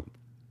ago,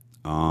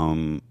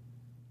 my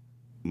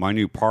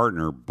new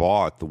partner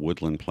bought the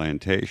Woodland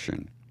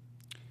Plantation.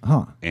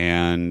 Huh.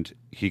 And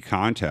he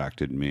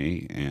contacted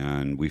me,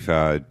 and we've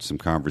had some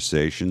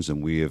conversations,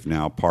 and we have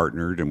now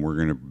partnered, and we're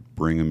going to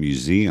bring a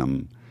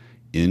museum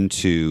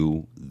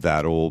into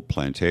that old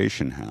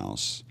plantation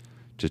house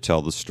to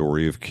tell the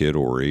story of Kid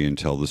Ory and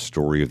tell the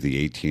story of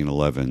the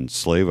 1811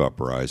 slave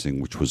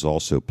uprising, which was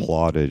also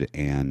plotted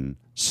and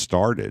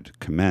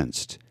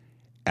commenced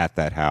at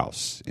that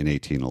house in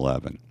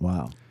 1811.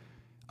 Wow.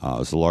 It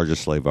was the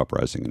largest slave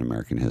uprising in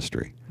American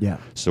history. Yeah.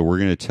 So we're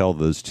going to tell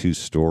those two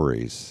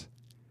stories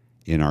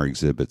in our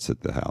exhibits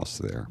at the house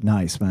there.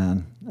 Nice,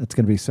 man. That's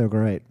going to be so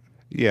great.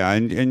 Yeah,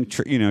 and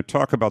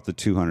talk about the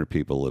 200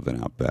 people living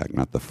out back,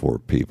 not the 4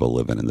 people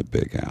living in the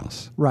big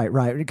house.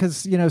 Right.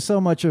 Because, so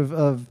much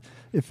of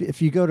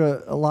if you go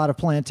to a lot of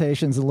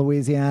plantations in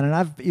Louisiana, and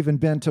I've even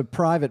been to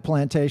private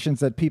plantations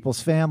that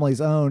people's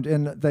families owned,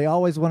 and they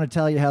always want to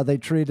tell you how they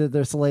treated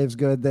their slaves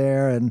good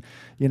there, and,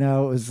 it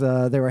was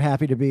they were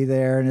happy to be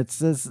there. And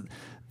it's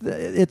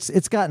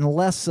gotten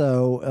less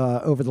so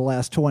over the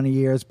last 20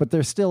 years, but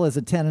there still is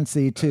a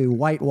tendency to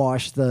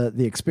whitewash the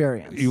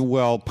experience. You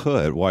well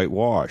put,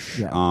 whitewash.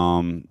 Yeah.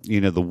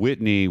 The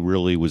Whitney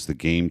really was the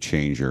game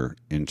changer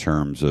in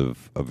terms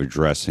of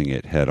addressing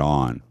it head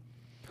on.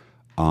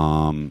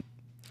 And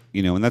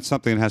that's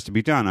something that has to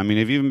be done. I mean,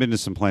 I've even been to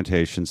some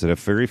plantations that have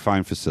very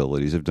fine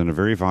facilities, have done a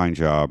very fine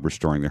job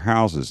restoring their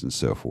houses and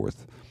so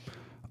forth.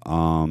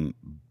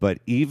 But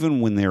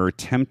even when they're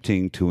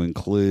attempting to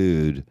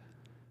include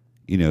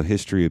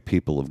history of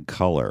people of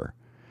color,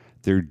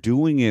 they're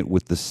doing it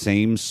with the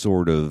same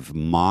sort of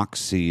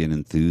moxie and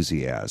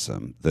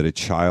enthusiasm that a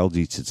child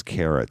eats its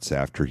carrots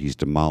after he's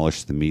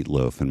demolished the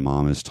meatloaf and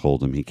mom has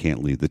told him he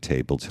can't leave the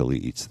table till he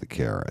eats the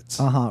carrots.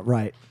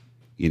 Right.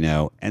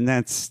 And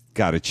that's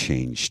got to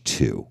change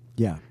too.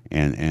 Yeah.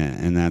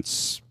 And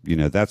that's,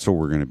 that's what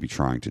we're going to be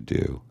trying to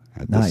do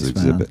at Nice, this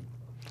exhibit.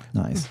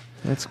 Man. Nice.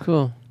 That's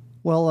cool.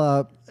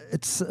 Well,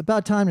 it's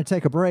about time to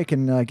take a break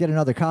and get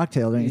another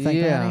cocktail, don't you think,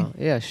 Danny?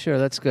 Yeah, sure.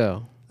 Let's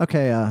go.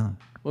 Okay.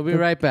 We'll be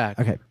right back.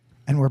 Okay.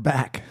 And we're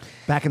back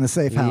in the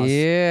safe house.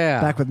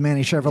 Yeah. Back with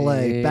Manny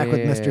Chevrolet. Back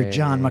with Mr.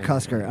 John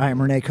McCusker. I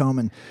am Renee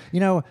Coman.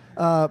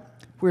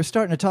 We're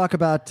starting to talk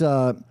about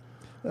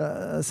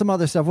some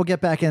other stuff. We'll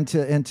get back into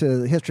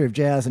the history of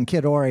jazz and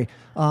Kid Ory.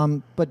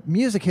 But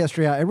music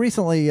history, I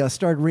recently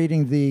started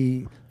reading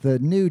the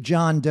new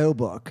John Doe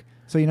book.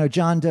 So,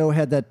 John Doe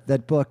had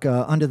that book,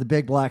 Under the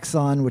Big Black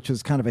Sun, which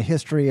was kind of a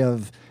history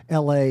of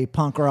L.A.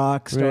 punk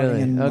rock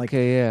starting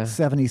in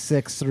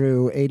 76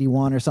 through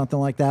 81 or something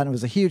like that. And it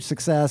was a huge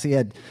success.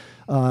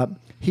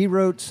 He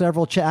wrote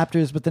several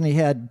chapters, but then he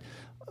had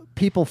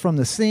people from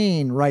the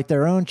scene write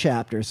their own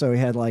chapter. So he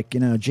had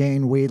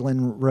Jane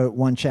Weedland wrote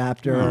one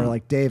chapter,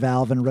 like Dave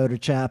Alvin wrote a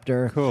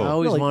chapter. Cool. I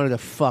always wanted to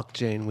fuck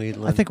Jane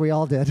Weedland. I think we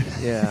all did.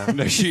 Yeah.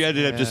 No, she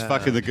ended up just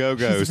fucking the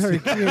Go-Go's. Very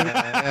cute.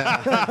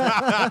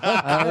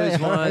 I always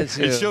wanted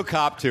to. And she'll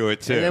cop to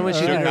it, too. And then when she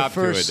She'll did her cop to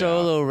first it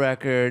solo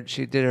record,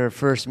 she did her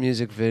first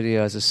music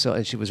video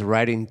and she was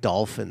riding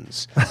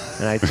dolphins,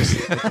 and I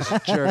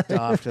just jerked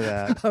off to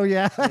that. Oh,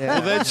 yeah?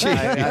 Well, then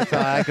I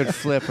thought I could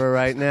flip her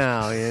right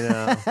now.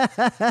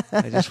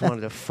 I just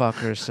wanted to fuck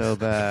her so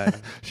bad.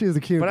 She was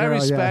a cute But girl. I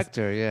respect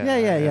yes. her. Yeah.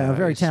 Yeah.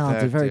 Very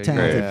talented. Very respect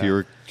her, talented. Great. If you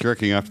were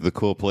jerking off to the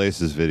Cool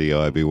Places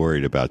video, I'd be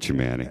worried about you,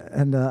 Manny.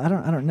 And I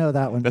don't know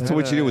that one. That's but-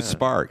 what you did with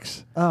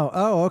Sparks.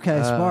 Oh,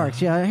 okay.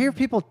 Sparks. Yeah, I hear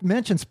people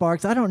mention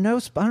Sparks. I don't know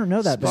that.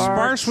 band.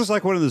 Sparks was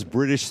like one of those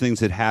British things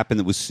that happened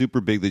that was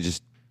super big that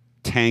just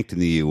tanked in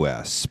the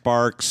U.S.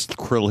 Sparks,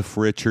 Cliff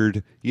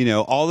Richard,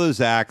 all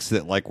those acts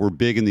that were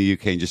big in the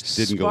U.K. and just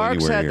didn't go anywhere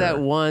Sparks had here. that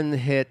one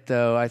hit,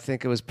 though. I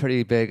think it was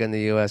pretty big in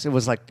the U.S. It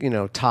was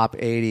top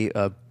 80,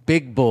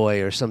 Big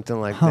Boy or something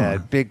like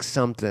that, Big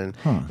something.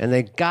 And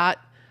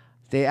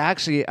they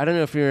actually, I don't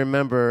know if you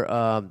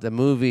remember the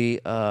movie,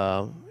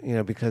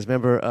 because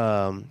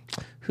remember,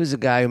 who's the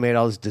guy who made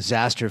all those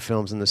disaster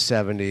films in the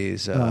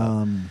 70s?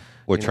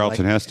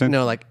 Charlton Heston?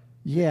 No,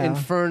 Yeah.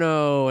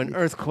 Inferno and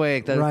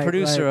Earthquake, the Right,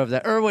 producer right. of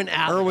that, Irwin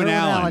Allen. Irwin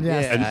Allen.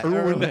 yes. An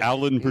Irwin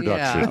Allen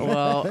production. Yeah,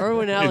 well,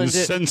 Irwin Allen In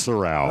did.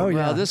 Censoral. Oh, yeah.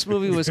 Well, this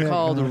movie was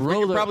called We could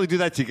Roller. probably do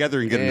that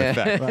together and get an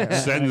effect.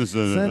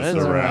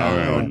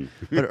 Censoral.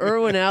 But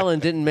Irwin Allen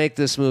didn't make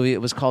this movie.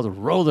 It was called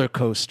Roller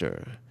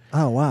Coaster.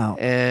 Oh, wow.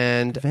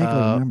 And Vaguely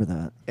remember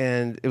that.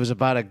 And it was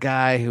about a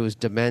guy who was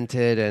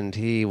demented and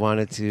he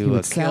wanted to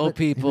kill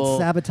people. He would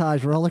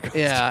sabotage roller coasters.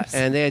 Yeah,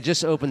 and they had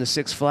just opened the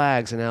Six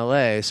Flags in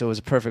L.A., so it was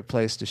a perfect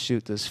place to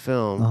shoot this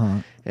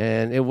film.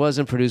 And it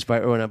wasn't produced by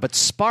Irwin Allen, but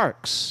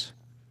Sparks.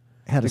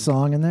 Had a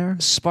song in there?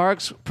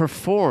 Sparks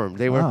performed.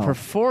 They were Wow.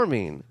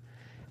 performing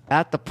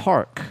at the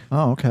park.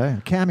 Oh, okay.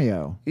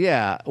 Cameo.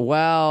 Yeah,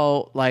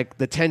 while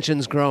the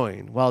tension's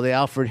growing, while the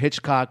Alfred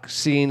Hitchcock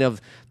scene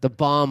of the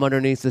bomb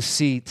underneath the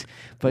seat,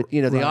 but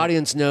the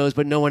audience knows,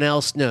 but no one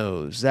else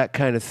knows, that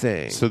kind of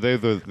thing. So they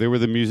were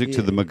the music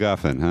to the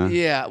MacGuffin, huh?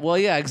 Yeah, well,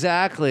 yeah,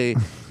 exactly,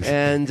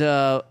 and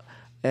it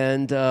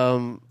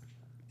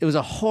was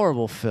a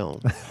horrible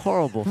film.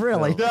 Horrible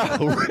Really? film.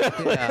 No,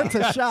 really? Yeah. It's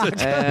a shock.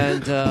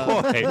 And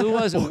Boy, who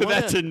was it? boy,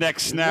 that's a neck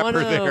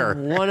snapper there.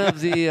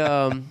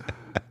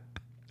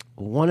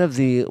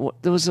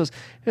 There was those,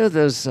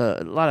 there's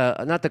a lot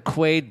of, not the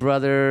Quaid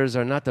brothers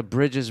or not the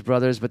Bridges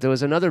brothers, but there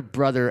was another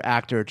brother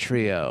actor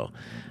trio.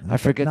 I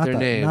forget their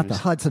names. Not the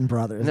Hudson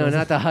brothers. No, is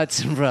not it? the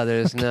Hudson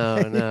brothers.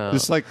 No.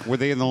 It's were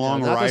they in the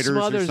Long not the Riders or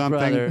Smothers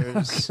something?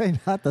 brothers. Okay,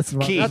 not the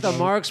Smothers. Keith. Not the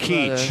Marx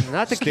Keach. brothers.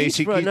 Not the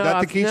Stacy Keach brothers. Keach-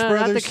 not the Keach Not the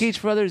brothers?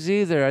 Keach brothers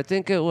either. I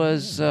think it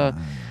was.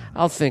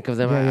 I'll think of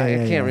them.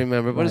 I can't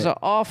remember. But it's an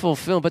awful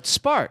film. But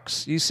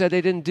Sparks, you said they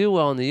didn't do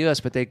well in the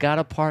U.S., but they got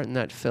a part in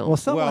that film. Well,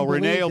 someone Well,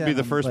 Renee believed will be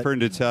the them, first but- person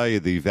to tell you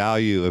the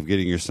value of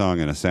getting your song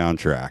in a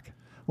soundtrack.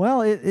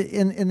 Well,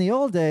 in the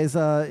old days,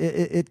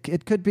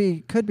 it could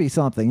be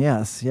something.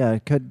 Yes, yeah,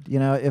 it could.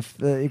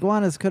 If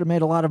iguanas could have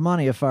made a lot of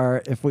money if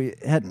we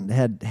hadn't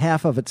had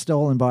half of it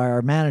stolen by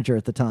our manager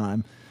at the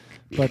time,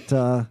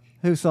 but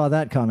who saw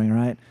that coming,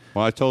 right?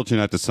 Well, I told you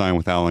not to sign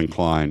with Alan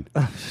Klein.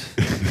 Oh,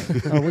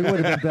 we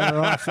would have been better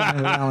off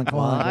signing with Alan Well,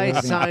 Klein.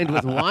 I signed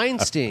with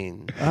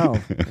Weinstein.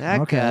 Oh, That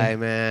okay. guy,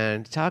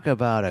 man, talk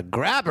about a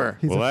grabber.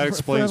 He's Well, a that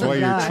explains why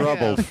friendly you're guy.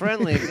 troubled. Yeah,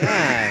 friendly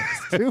guy.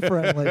 Too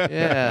friendly.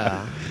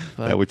 Yeah.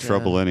 That would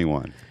trouble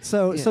anyone.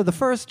 So the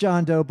first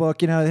John Doe book,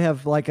 they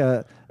have like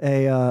a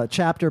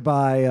chapter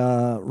by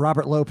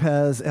Robert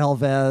Lopez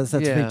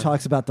Alves. He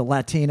talks about the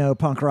Latino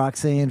punk rock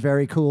scene.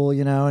 Very cool,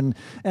 and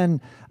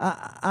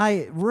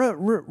I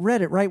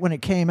read it right when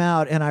it came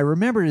out, and I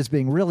remember it as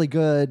being really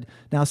good.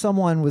 Now,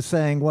 someone was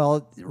saying,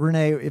 well,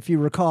 Renee, if you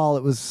recall,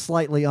 it was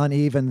slightly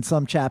uneven.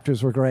 Some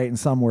chapters were great, and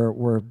some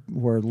were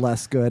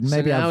less good.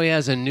 So now he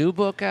has a new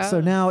book out? So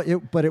now,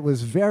 it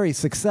was very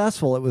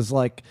successful. It was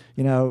like,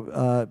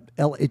 LA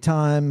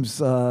Times,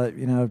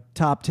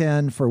 top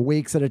 10 for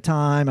weeks at a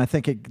time. I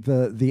think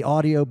the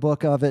audio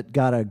book of it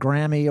got a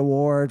Grammy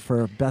Award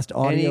for best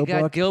audio and he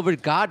got book.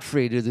 Gilbert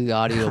Gottfried to do the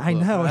audio book. I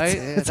know. Right?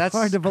 It's That's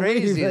hard to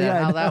crazy believe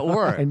how that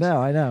worked. I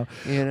know.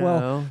 You know.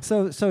 Well,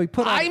 so he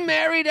put I on,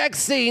 married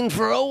Exene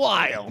for a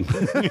while. And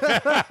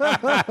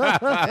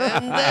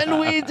then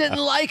we didn't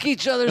like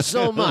each other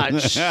so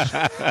much.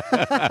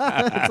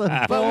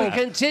 But we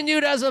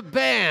continued as a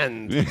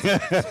band.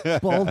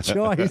 bold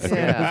choice.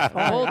 Yeah.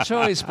 Bold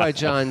choice by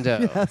John Doe.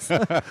 He's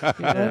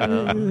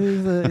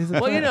a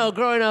Well,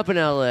 growing up in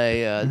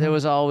L.A., there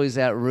was always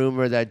that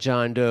rumor that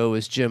John Doe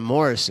was Jim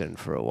Morrison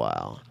for a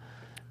while.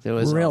 There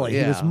was really?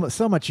 yeah. He was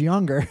so much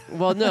younger.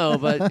 Well, no,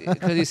 but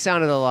because he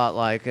sounded a lot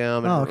like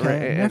him. Oh,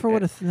 okay. Never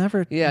would have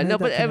never. Yeah, made no, that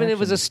but I mean, it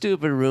was a connection.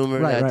 stupid rumor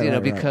Right, that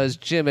right. because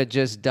Jim had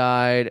just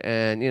died,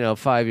 and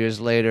 5 years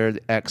later,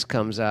 X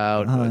comes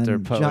out with their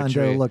and poetry. John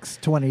Doe looks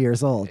 20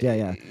 years old.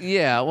 Yeah.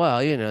 Yeah, well,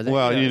 the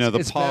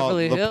it's Paul-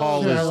 Beverly the Hills,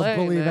 Paul in is- LA,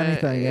 Believe man.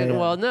 anything, yeah, And, yeah.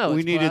 Well, no, we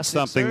it's needed plastic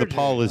something. The surgery.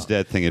 Paul is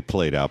dead thing had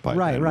played out by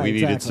Right. then. We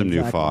needed exactly, some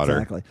new fodder.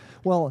 Exactly.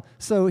 Well,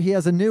 so he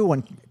has a new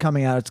one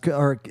coming out.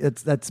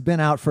 That's been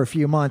out for a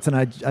few months, and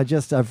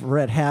I've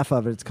read half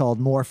of it. It's called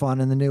More Fun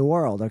in the New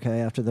World. Okay,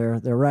 after their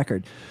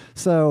record.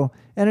 So,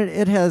 and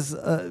it has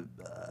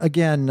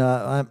again,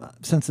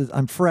 since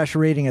I'm fresh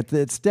reading it,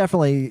 it's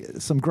definitely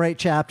some great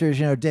chapters.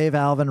 Dave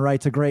Alvin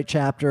writes a great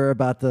chapter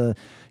about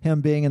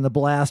him being in the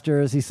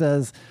Blasters. He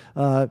says,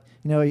 the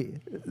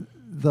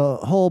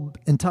whole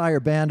entire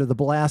band of the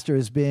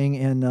Blasters being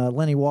in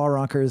Lenny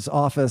Waronker's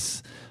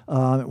office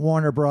at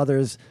Warner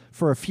Brothers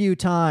for a few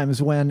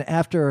times when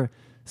after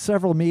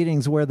several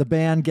meetings where the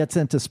band gets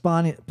into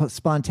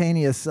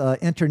spontaneous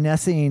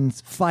internecine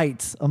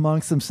fights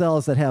amongst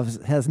themselves that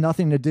has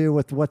nothing to do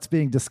with what's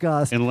being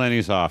discussed. In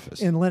Lenny's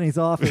office. In Lenny's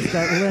office,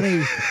 that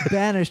Lenny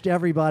banished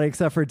everybody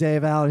except for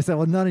Dave Allen. He said,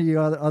 well, none of you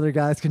other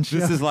guys can show.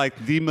 This is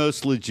like the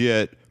most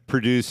legit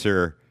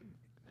producer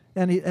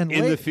and in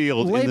the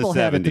field in the label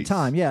head at the 70s.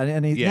 time, yeah,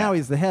 and now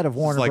he's the head of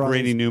Warner It's like Brothers.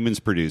 Randy Newman's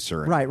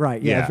producer.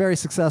 Right, yeah, very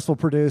successful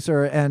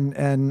producer, and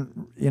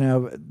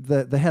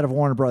the head of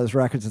Warner Brothers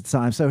Records at the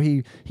time. So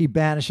he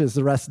banishes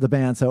the rest of the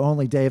band, so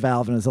only Dave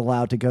Alvin is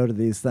allowed to go to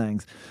these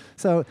things.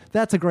 So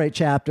that's a great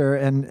chapter,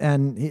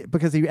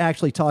 because he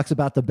actually talks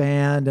about the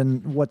band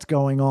and what's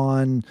going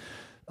on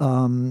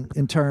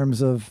in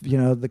terms of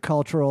the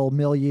cultural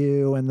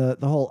milieu and the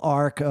whole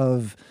arc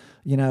of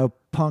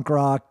punk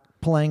rock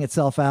playing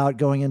itself out,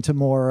 going into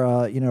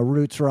more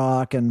roots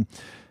rock. And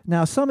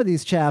now some of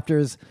these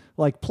chapters,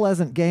 like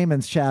Pleasant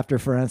Gayman's chapter,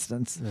 for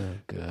instance,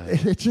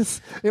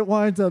 it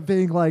winds up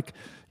being like,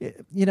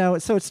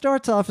 so it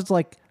starts off as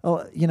like,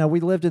 we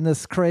lived in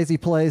this crazy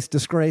place,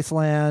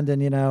 Disgraceland,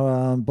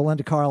 and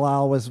Belinda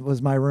Carlisle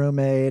was my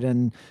roommate,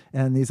 and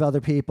these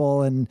other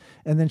people, and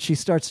then she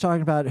starts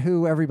talking about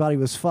who everybody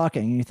was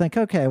fucking, and you think,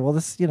 okay, well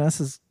this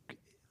is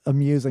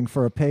amusing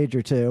for a page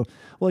or two.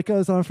 Well, it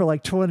goes on for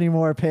like 20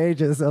 more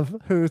pages of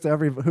who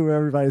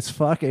everybody's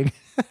fucking.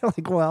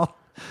 Like, well,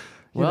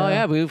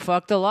 yeah, we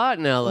fucked a lot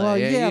in L.A. Well,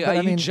 yeah, but I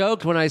you mean-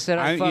 joked when I said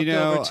I fucked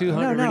over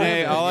 200 No,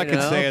 Renee, women, all I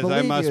can say is I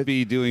Believe must you.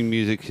 be doing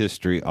music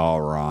history all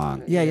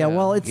wrong. yeah.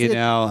 Well, it's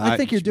I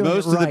think you're doing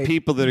most it of right. the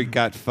people that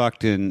got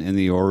fucked in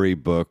the Ori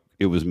book,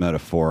 it was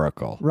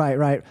metaphorical.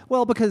 Right.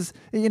 Well, because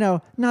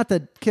not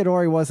that Kid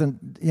Ory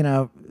wasn't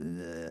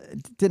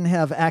didn't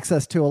have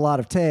access to a lot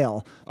of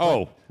tail,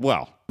 Oh,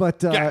 well.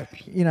 but Yeah.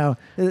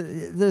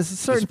 there's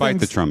certain Despite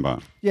things. the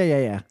trombone.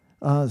 Yeah.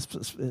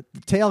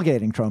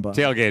 Tailgating trombone.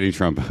 Tailgating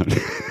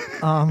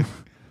trombone.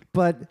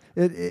 But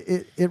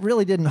it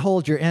really didn't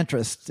hold your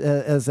interest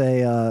as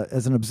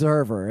an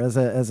observer, as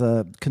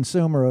a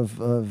consumer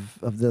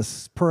of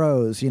this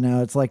prose.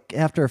 It's like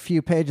after a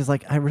few pages,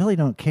 like I really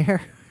don't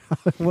care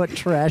what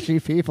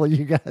trashy people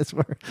you guys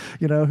were.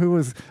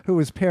 Who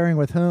was pairing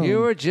with whom. You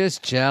were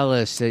just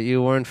jealous that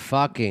you weren't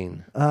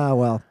fucking.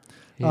 Well,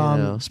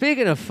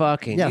 Speaking of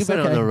fucking, yes, you've been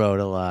on okay. the road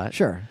a lot.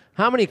 sure.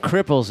 How many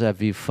cripples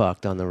have you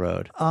fucked on the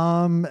road?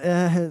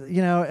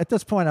 At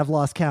this point, I've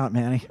lost count,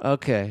 Manny.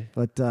 Okay.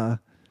 But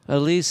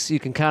At least you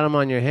can count them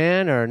on your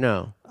hand, or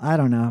no? I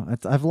don't know.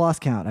 I've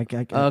lost count. I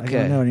don't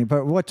know any.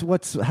 But what's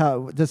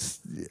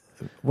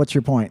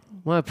your point?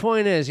 My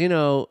point is,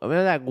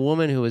 remember that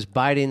woman who was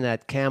biting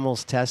that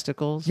camel's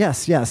testicles?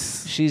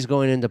 Yes. She's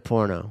going into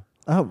porno.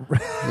 Oh,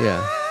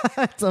 Yeah.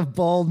 it's a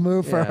bold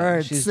move for her.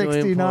 At she's doing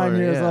 69 porno.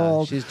 years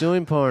old. She's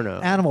doing porno.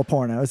 Animal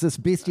porno. Is this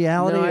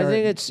bestiality? No, I or-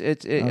 think it's.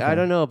 Okay. I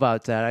don't know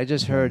about that. I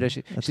just heard that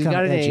she's kinda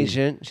got an edgy.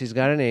 agent. She's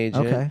got an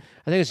agent. Okay.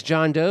 I think it's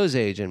John Doe's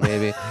agent,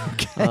 maybe.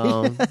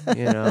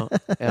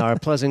 Or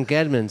Pleasant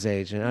Gedman's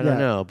agent. I don't Yeah.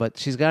 know, but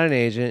she's got an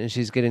agent, and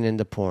she's getting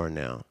into porn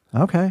now.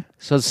 Okay.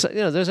 So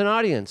there's an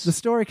audience. The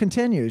story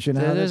continues.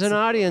 There's an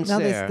audience now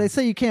there. They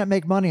say you can't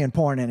make money in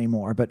porn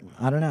anymore, but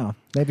I don't know.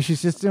 Maybe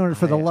she's just doing it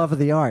for the love of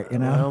the art.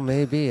 Well,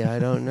 maybe. I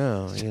don't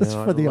know. Just for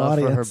out of the love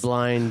for her audience.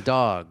 blind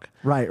dog.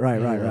 Right. you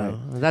know.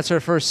 That's her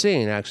first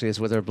scene, actually, is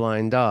with her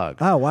blind dog.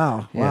 Oh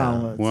wow.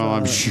 Yeah. Well,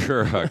 I'm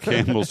sure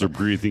camels are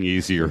breathing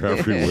easier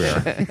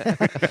everywhere.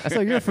 So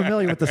you're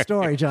familiar with the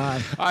story,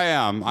 John. I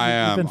am.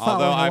 been following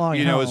Although, along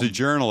at as a home.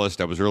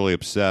 journalist, I was really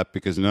upset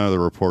because none of the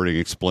reporting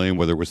explained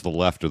whether it was the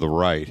left or the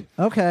right.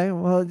 Okay.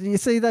 Well, you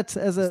see, that's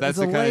as a That's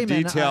as a the kind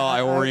layman, of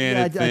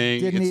detail-oriented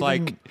thing. didn't It's even-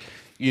 like,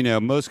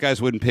 most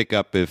guys wouldn't pick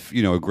up if,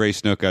 a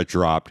Grace Note got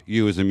dropped.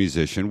 You, as a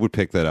musician, would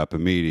pick that up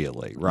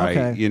immediately, right?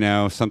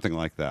 Okay. Something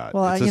like that.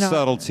 Well, it's a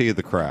subtlety of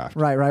the craft.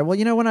 Right.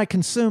 Well, when I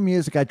consume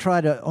music, I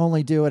try to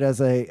only do it as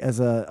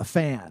a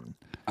fan.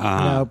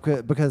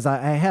 Because I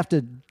have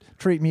to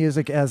treat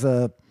music as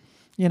a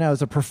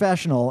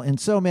professional in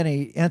so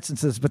many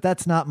instances, but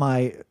that's not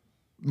my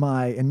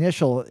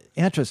initial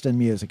interest in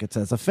music. It's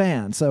as a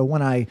fan. So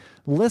when I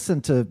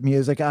listen to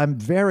music, I'm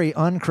very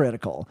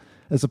uncritical,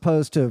 as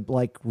opposed to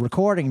like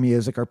recording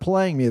music or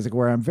playing music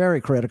where I'm very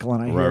critical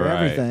and I hear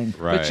everything.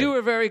 Right. But you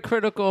were very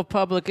critical of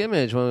Public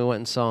Image when we went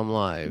and saw them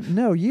live.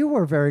 No, you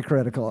were very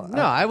critical.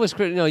 No, I was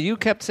critical. No, you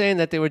kept saying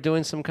that they were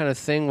doing some kind of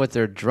thing with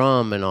their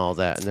drum and all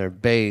that, and their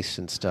bass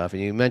and stuff,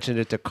 and you mentioned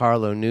it to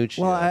Carlo Nucci.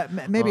 Well,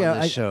 maybe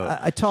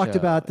I talked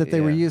about that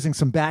they were using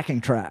some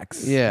backing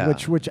tracks, Yeah.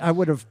 which I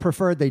would have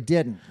preferred they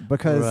didn't,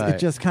 because Right. it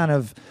just kind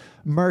of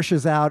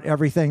mershes out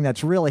everything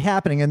that's really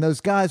happening. And those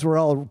guys were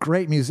all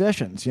great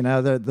musicians.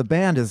 The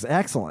band is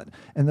excellent,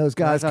 and those I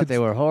guys thought they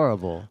were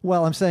horrible.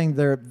 Well, I'm saying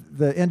they're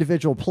the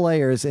individual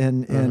players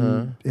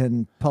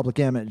in Public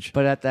Image.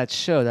 But at that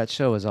show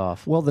was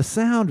awful. Well, the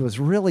sound was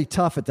really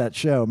tough at that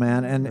show,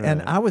 man,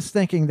 and I was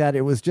thinking that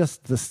it was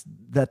just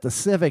that the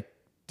Civic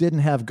didn't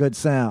have good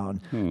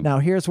sound. Now,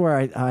 here's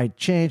where I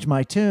changed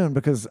my tune,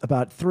 because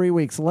about 3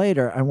 weeks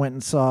later, I went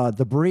and saw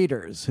The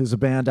Breeders, who's a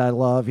band I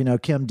love.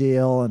 Kim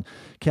Deal and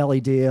Kelly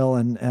Deal,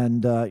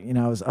 and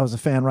I was a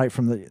fan right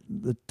from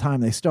the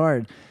time they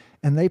started,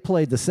 and they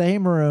played the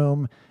same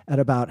room at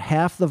about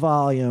half the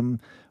volume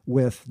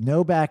with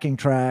no backing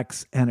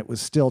tracks, and it was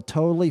still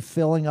totally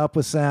filling up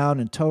with sound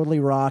and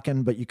totally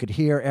rocking, but you could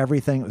hear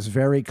everything. It was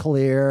very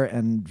clear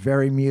and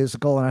very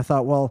musical, and I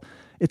thought, well,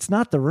 it's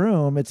not the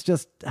room, it's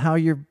just how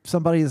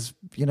somebody's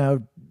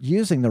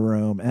using the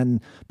room.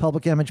 And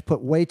Public Image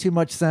put way too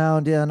much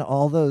sound in.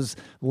 All those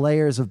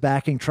layers of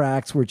backing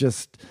tracks were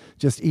just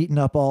eating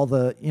up all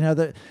the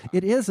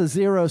it is a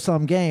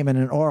zero-sum game in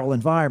an oral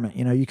environment.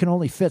 You can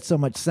only fit so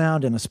much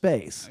sound in a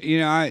space.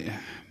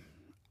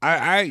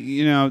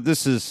 I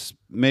this is,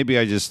 maybe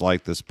I just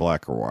like this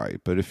black or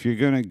white, but if you're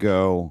going to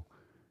go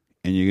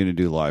and you're going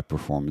to do live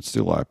performance,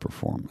 do live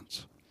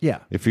performance. Yeah,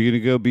 If you're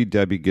going to go be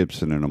Debbie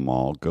Gibson in a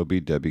mall, go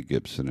be Debbie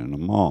Gibson in a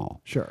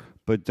mall. sure.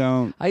 But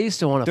don't. I used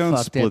to want to Don't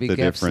fuck split Debbie the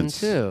Gibson difference.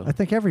 too. I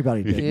think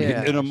everybody did.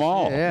 Yeah. In a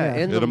mall. Yeah,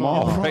 in In the a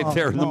mall. mall. Right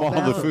there in the mall,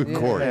 the food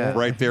court. Yeah.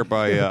 Right there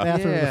by.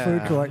 Bathroom of the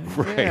food court.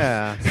 Right.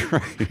 Yeah.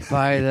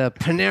 By the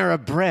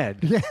Panera Bread.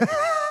 Yeah.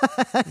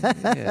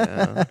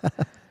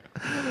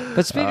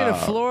 But speaking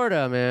of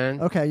Florida,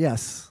 man. Okay,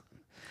 yes.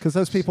 Because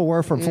those people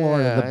were from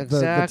Florida. Yeah, The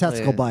exactly.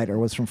 testicle biter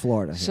was from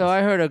Florida. So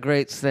I heard a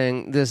great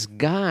thing. This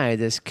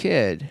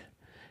kid,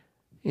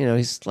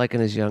 he's like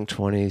in his young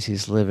 20s.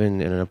 He's living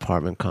in an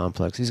apartment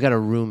complex. He's got a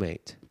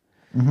roommate.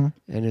 Mm-hmm.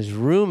 And his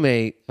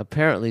roommate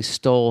apparently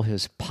stole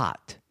his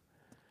pot.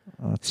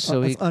 It's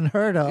he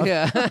unheard of.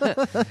 Yeah.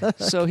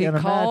 So he Can't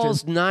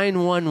calls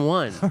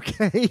 911.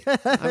 Okay.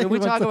 I mean, we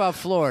talk about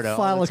Florida.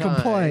 file all the a time.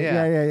 complaint.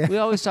 Yeah. We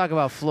always talk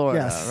about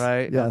Florida, Yes.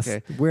 right? Yes.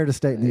 Okay. Weirdest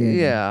state in the union.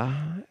 Yeah.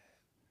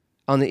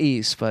 On the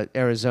east, but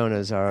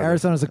Arizona's our.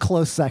 Arizona's a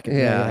close second.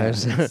 Yeah.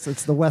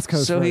 It's the West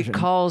Coast So version. he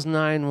calls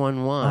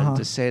 911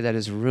 to say that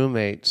his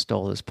roommate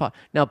stole his pot.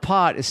 Now,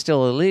 pot is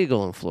still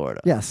illegal in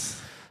Florida.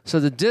 Yes. So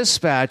the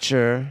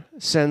dispatcher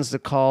sends the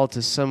call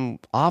to some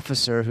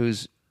officer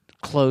who's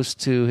close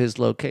to his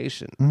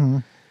location,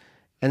 and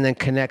then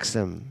connects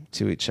them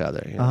to each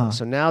other.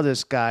 So now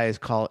this guy is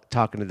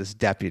talking to this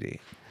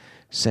deputy,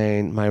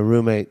 saying, "My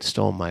roommate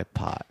stole my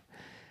pot,"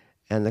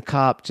 and the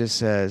cop just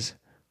says,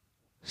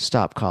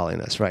 "Stop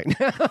calling us right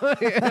now."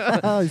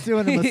 Oh, he's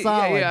doing him a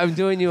solid. Yeah, I'm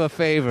doing you a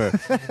favor.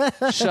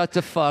 Shut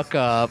the fuck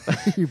up.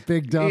 You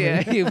big dummy.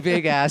 Yeah, you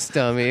big ass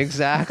dummy.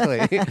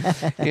 Exactly.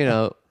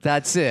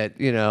 that's it,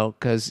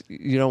 because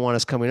you don't want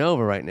us coming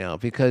over right now.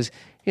 Because,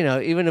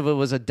 even if it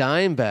was a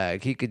dime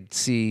bag, he could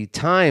see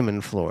time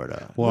in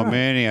Florida. Well,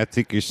 Manny, I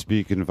think you're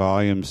speaking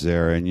volumes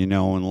there. And,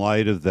 in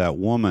light of that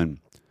woman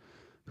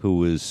who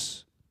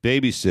was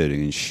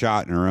babysitting and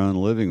shot in her own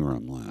living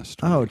room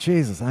last week. Oh,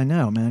 Jesus. I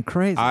know, man.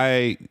 Crazy.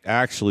 I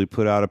actually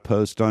put out a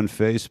post on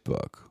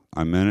Facebook.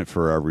 I meant it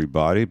for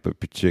everybody, but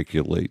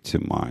particularly to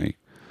my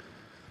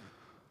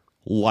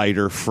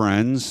lighter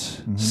friends.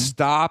 Mm-hmm.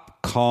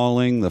 Stop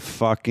calling the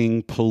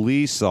fucking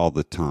police all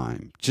the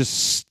time.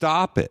 Just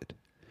stop it.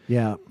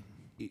 Yeah.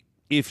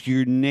 If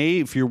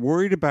you're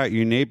worried about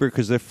your neighbor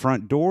because their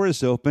front door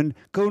is open,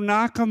 go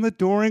knock on the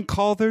door and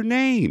call their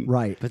name.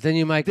 Right. But then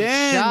you might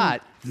get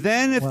shot.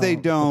 Then if they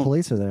don't... The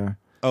police are there.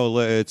 Oh,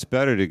 it's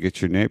better to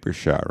get your neighbor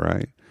shot,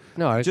 right?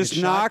 No, just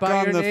knock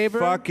on the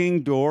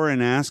fucking door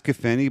and ask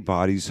if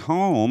anybody's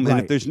home. Right.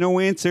 And if there's no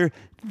answer,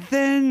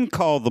 then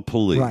call the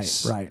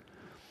police. Right.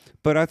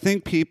 But I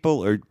think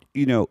people are,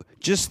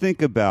 just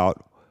think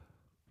about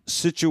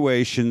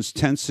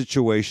tense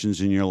situations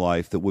in your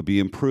life that would be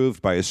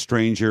improved by a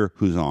stranger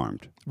who's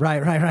armed.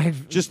 Right.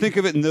 Just think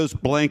of it in those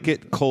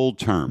blanket, cold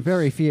terms.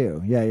 Very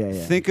few. Yeah.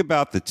 Think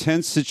about the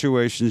tense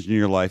situations in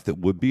your life that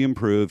would be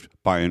improved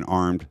by an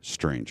armed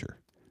stranger.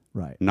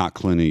 Right. Not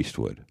Clint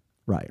Eastwood.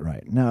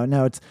 Right.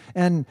 No, it's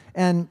and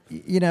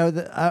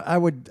I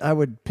would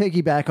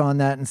piggyback on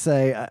that and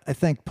say I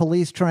think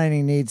police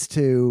training needs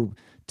to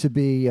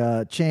be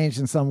changed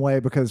in some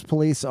way, because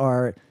police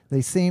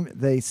they seem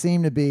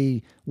to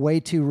be way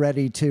too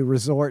ready to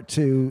resort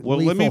to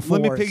lethal force.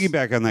 Let me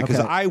piggyback on that, because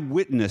Okay. I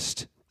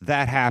witnessed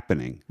that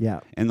happening.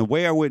 Yeah. And the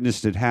way I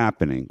witnessed it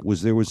happening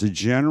was there was a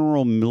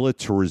general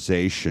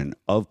militarization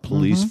of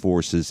police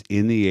forces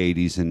in the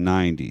 80s and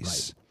 90s.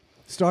 Right.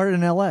 Started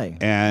in L.A.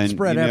 and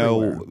spread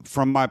everywhere.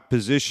 From my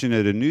position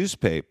at a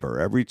newspaper,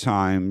 every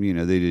time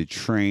they did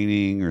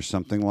training or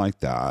something like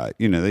that,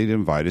 they'd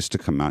invite us to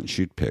come out and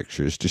shoot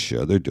pictures to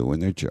show they're doing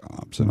their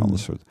jobs and all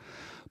this sort of.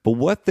 But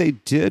what they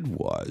did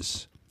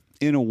was,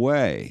 in a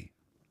way,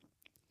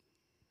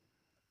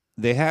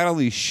 they had all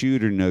these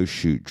shoot or no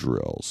shoot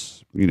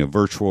drills,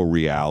 virtual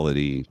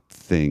reality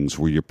things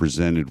where you're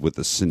presented with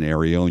a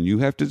scenario and you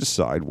have to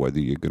decide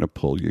whether you're going to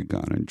pull your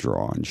gun and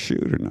draw and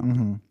shoot or not.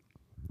 Mm-hmm.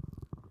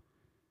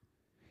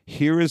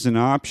 Here is an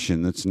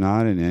option that's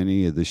not in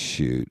any of the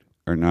shoot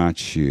or not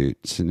shoot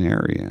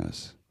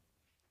scenarios.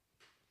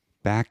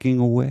 Backing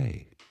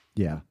away.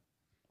 Yeah.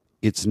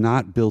 It's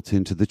not built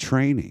into the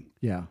training.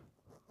 Yeah.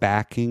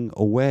 Backing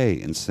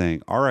away and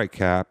saying, all right,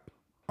 Cap,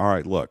 all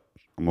right, look,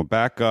 I'm going to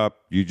back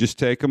up. You just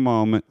take a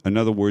moment. In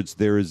other words,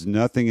 there is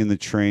nothing in the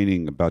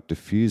training about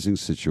diffusing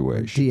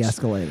situations.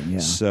 De-escalating, yeah.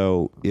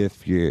 So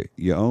if your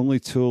only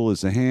tool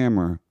is a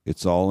hammer,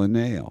 it's all a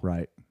nail.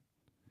 Right.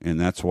 And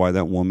that's why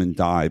that woman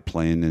died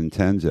playing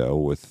Nintendo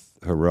with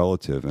her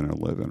relative in her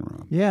living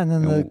room. Yeah, and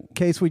then the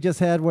case we just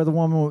had where the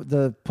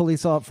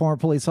former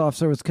police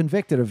officer was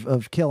convicted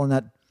of killing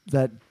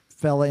that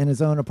fella in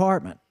his own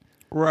apartment.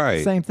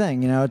 Right. Same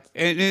thing, And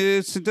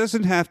it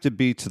doesn't have to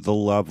be to the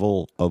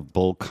level of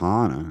Bull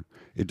Connor.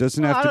 It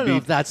doesn't have to be. I don't know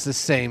if that's the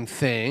same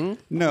thing.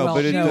 No, well,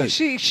 but it does.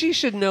 She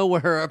should know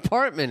where her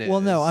apartment is.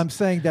 Well, no, I'm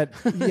saying that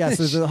yes,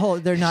 there's a whole.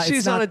 They're not. She's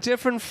it's not, on a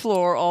different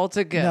floor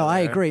altogether. No, I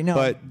agree. No,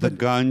 but the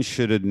gun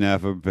should have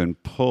never been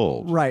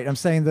pulled. Right. I'm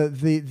saying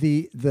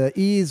the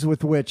ease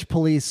with which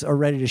police are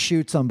ready to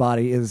shoot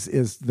somebody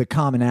is the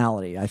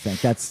commonality. I think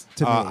that's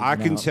to me. I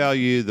can tell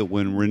you that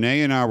when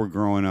Renee and I were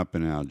growing up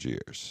in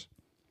Algiers,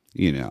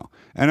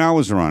 and I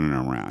was running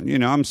around,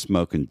 I'm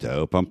smoking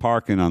dope, I'm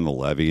parking on the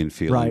levee and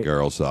feeling Right.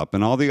 girls up,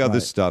 and all the other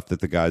Right. stuff that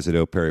the guys at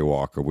O'Perry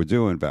Walker were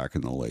doing back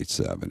in the late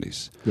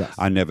 70s. Yes.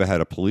 I never had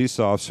a police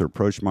officer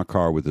approach my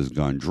car with his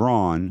gun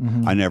drawn.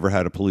 Mm-hmm. I never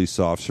had a police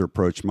officer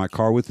approach my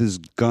car with his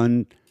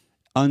gun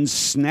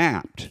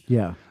unsnapped.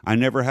 Yeah. I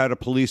never had a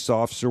police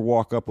officer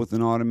walk up with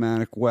an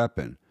automatic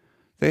weapon.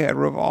 They had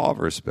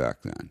revolvers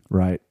back then.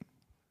 Right.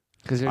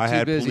 Because they're I too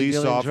had busy police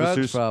dealing officers.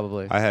 drugs,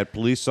 probably. I had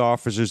police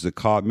officers that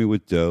caught me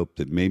with dope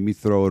that made me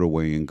throw it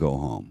away and go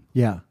home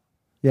Yeah.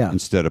 Yeah.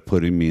 instead of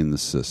putting me in the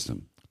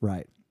system.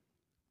 Right.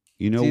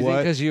 You know Do you think what?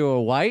 because you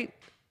were white?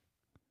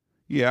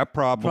 Yeah,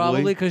 probably.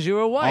 Probably because you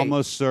were white.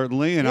 Almost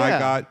certainly. And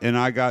Yeah.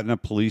 I got in a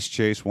police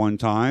chase one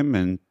time,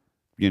 and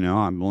the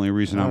only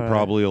reason I'm right.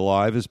 probably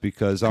alive is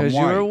because I'm Because you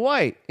white. were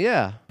white.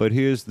 Yeah. But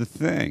here's the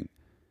thing.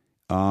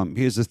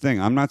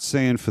 I'm not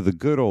saying for the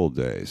good old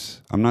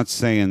days. I'm not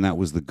saying that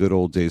was the good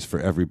old days for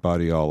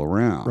everybody all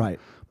around. Right.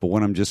 But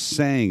what I'm just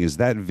saying is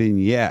that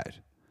vignette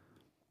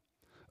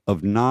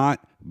of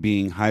not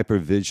being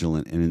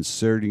hypervigilant and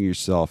inserting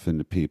yourself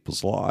into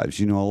people's lives.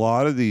 A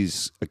lot of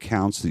these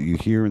accounts that you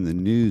hear in the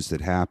news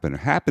that happen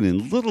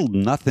in little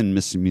nothing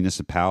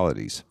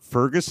municipalities.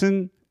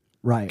 Ferguson,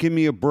 Right. give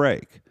me a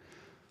break.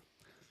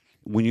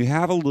 When you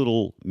have a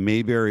little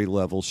Mayberry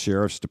level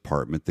sheriff's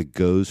department that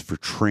goes for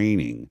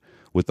training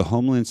with the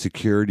Homeland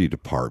Security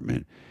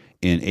Department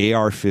in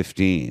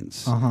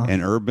AR-15s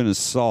and urban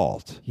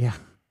assault, Yeah.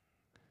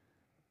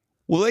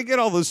 Well, they get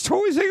all those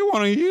toys. They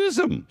want to use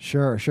them.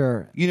 Sure,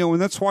 sure. You know, and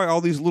that's why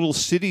all these little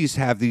cities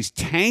have these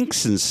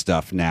tanks and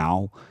stuff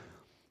now.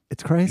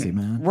 It's crazy,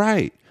 man.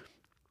 Right.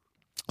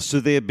 So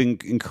they have been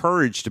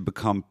encouraged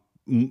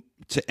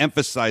to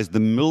emphasize the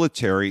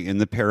military and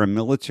the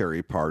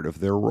paramilitary part of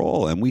their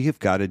role, and we have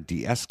got to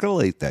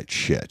de-escalate that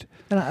shit.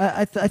 And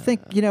I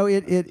think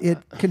it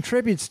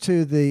contributes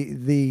to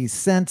the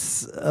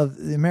sense of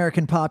the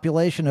American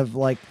population of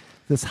like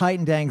this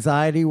heightened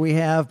anxiety we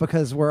have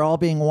because we're all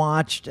being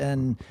watched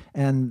and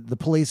the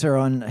police are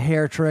on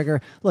hair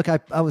trigger. Look,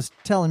 I was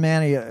telling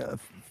Manny a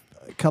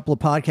couple of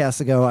podcasts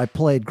ago I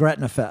played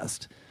Gretna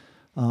Fest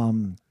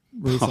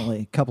recently,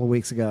 a couple of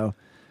weeks ago.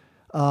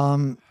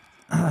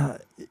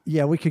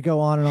 Yeah, we could go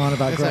on and on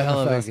about That's a hell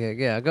Gretna of a Fest. gig.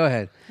 Yeah, go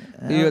ahead.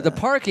 You're the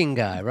parking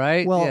guy,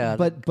 right? Well, yeah,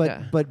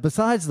 but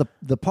besides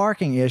the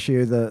parking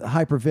issue, the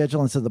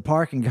hypervigilance of the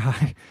parking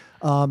guy,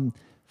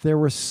 there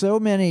were so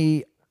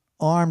many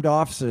armed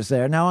officers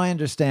there. Now I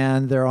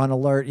understand they're on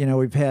alert. You know,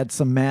 we've had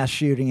some mass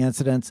shooting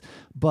incidents,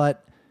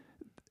 but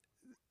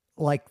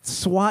like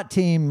SWAT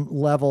team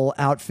level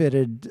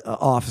outfitted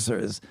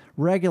officers,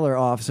 regular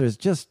officers,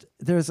 just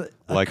there's a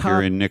Like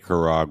you're in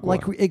Nicaragua.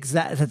 like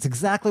that's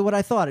exactly what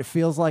I thought. It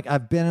feels like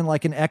I've been in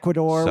like in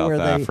Ecuador South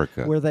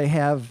Africa. where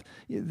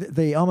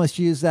they almost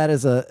use that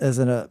as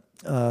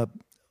a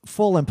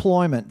full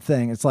employment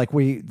thing. It's like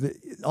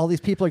all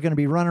these people are going to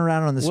be running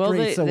around on the Well,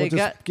 streets, so we'll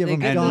just give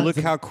them and guns. look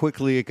how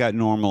quickly it got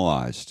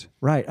normalized.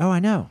 Right. Oh, I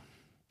know.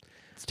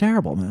 It's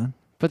terrible, man.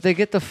 But they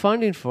get the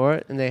funding for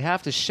it, and they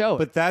have to show it.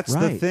 But that's the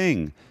Right.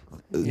 thing.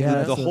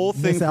 Yeah, The that's whole a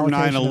thing from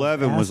misallocation of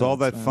 9/11 was all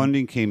that assets, man.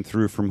 funding came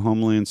through from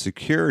Homeland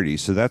Security.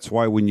 So that's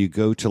why when you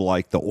go to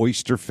like the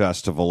Oyster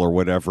Festival or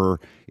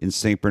whatever in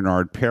St.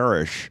 Bernard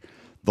Parish,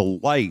 the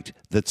light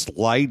that's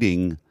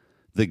lighting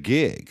the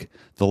gig,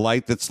 the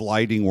light that's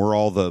lighting where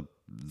all the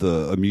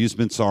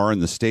amusements are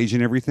and the stage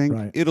and everything,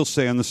 Right. it'll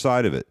say on the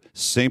side of it,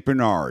 St.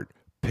 Bernard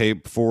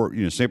paid for,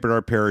 St.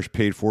 Bernard Parish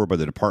paid for by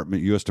the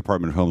U.S.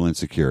 Department of Homeland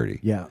Security.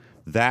 Yeah.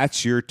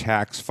 That's your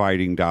tax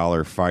fighting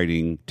dollar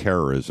fighting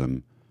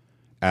terrorism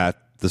at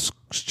the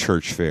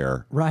church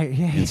fair Right.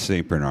 Yeah. in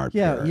St. Bernard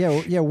Yeah.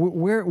 Parish. Yeah.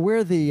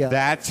 We're the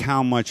That's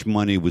how much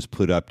money was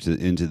put up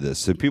into this.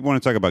 So people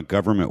want to talk about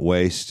government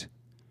waste.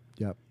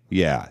 Yep.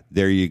 Yeah,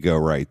 there you go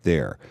right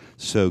there.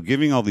 So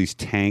giving all these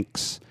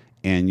tanks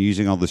and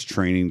using all this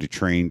training to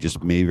train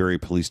just Mayberry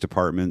police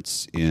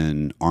departments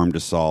in armed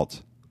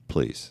assault,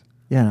 please.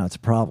 Yeah. No, it's a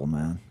problem,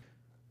 man.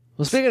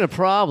 Well, speaking of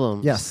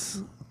problems,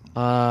 Yes.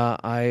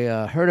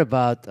 I heard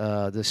about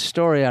this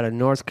story out of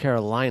North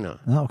Carolina.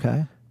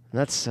 Okay.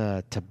 That's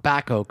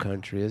tobacco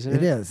country, isn't it?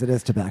 It is. It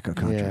is tobacco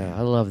country. Yeah,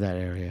 I love that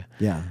area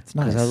Yeah. It's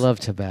nice. because I love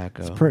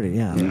tobacco. It's pretty.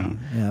 Yeah.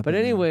 Yeah. But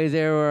anyway,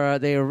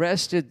 they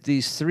arrested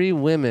these three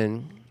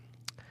women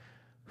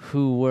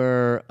who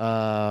were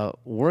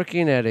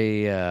working at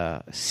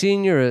a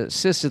senior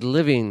assisted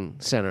living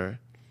center,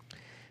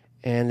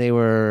 and they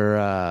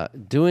were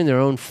doing their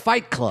own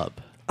fight club.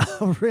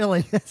 Oh,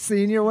 really?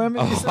 Senior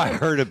women? you Oh, said? I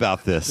heard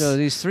about this. So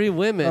these three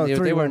women, Oh, they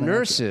three were women, okay.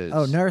 nurses.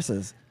 Oh,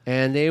 nurses.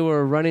 And they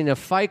were running a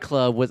fight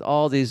club with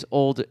all these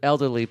old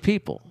elderly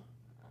people.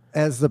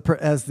 As the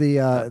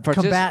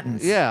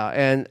combatants. Yeah,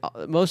 and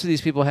most of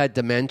these people had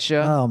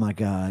dementia. Oh my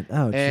God.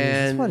 Oh, Jesus.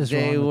 and What is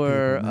they wrong with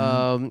were people,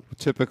 man?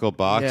 Typical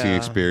boxing Yeah.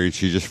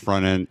 experience. You just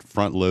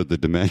front load the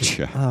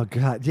dementia. Oh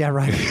God. Yeah.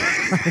 Right.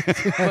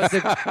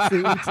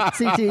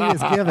 CTE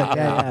is given.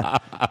 Yeah.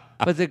 Yeah.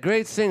 But the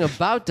great thing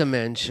about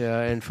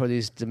dementia and for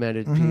these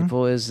demented Mm-hmm.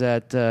 people is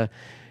that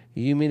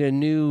you meet a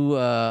new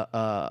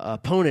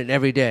opponent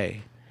every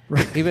day,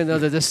 even though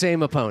they're the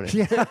same opponent.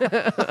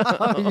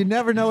 Oh, you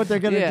never know what they're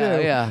going to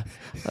do. Yeah.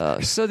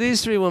 So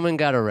these three women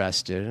got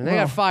arrested, and they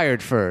got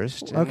fired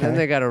first, and Okay. then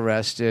they got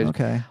arrested.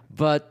 Okay.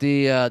 But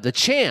the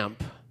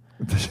champ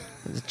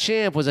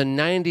was a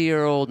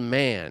 90-year-old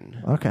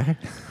man Okay.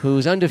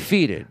 who's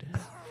undefeated.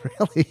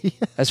 Really?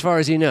 As far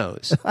as he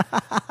knows.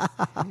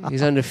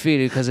 He's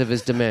undefeated because of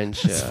his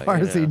dementia. As far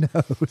as he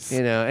knows.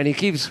 And he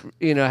keeps,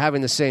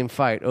 having the same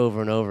fight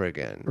over and over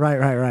again.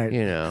 Right.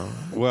 You know.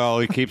 Well,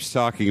 he keeps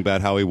talking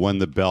about how he won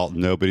the belt.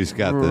 Nobody's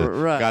got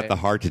Right. got the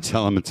heart to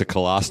tell him it's a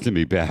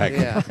colostomy bag.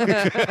 Yeah.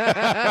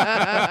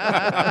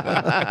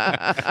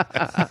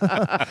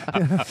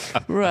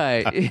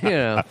 Right.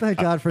 Thank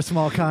God for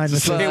small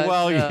kindness. But- Okay,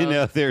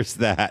 well, there's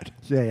that.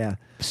 Yeah.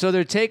 So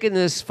they're taking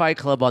this fight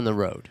club on the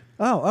road.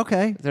 Oh,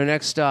 okay. Their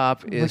next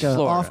stop is Like a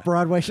Florida.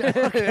 off-Broadway show.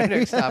 Their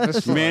next stop is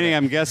Florida. Manny,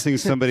 I'm guessing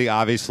somebody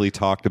obviously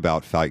talked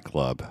about Fight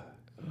Club.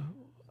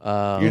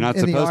 You're not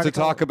in the supposed to article?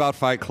 talk about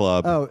Fight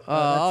Club. You're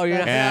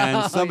not.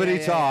 And somebody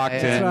talked,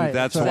 yeah. and Right,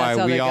 that's that's why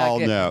how we they got all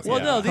get- know. Well,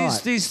 Yeah. no,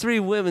 Caught. these three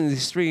women,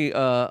 these three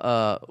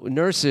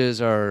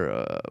nurses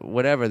or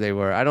whatever they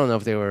were. I don't know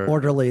if they were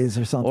Orderlies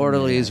or something.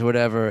 orderlies or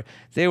whatever.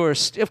 They were,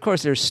 of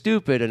course, they're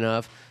stupid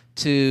enough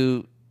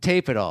to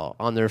tape it all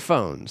on their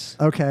phones.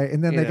 Okay,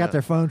 and then they Yeah. got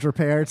their phones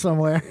repaired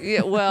somewhere.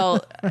 Yeah,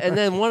 well, and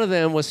then one of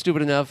them was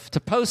stupid enough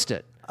to post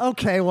it.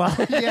 Okay, well,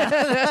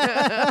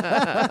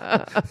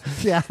 yeah.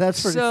 Yeah,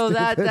 that's pretty So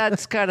stupid.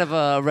 that's kind of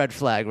a red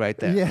flag right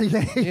there.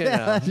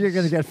 Yeah. know. You're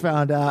going to get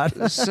found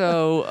out.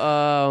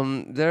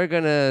 So they're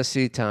gonna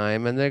see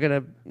time, and they're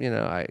gonna,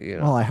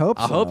 Well, I hope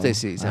so. I hope they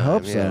see time. I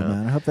hope so, you know.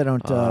 man. I hope they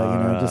don't,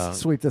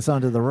 just sweep this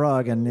under the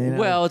rug. And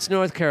Well, it's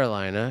North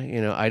Carolina.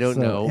 I don't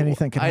So know.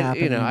 anything can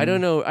happen. I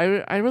don't know.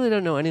 I really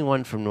don't know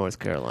anyone from North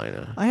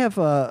Carolina. I have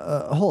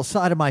a whole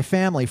side of my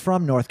family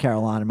from North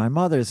Carolina. My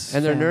mother's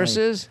And they're family.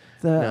 nurses?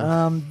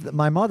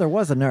 My mother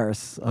was a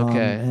nurse.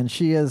 Okay. And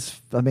she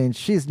is,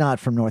 she's not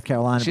from North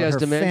Carolina. She but has her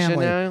dementia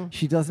family, now?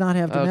 She does not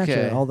have dementia,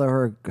 Okay.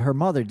 although her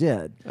mother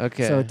did.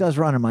 Okay. So it does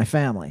run in my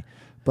family.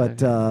 But,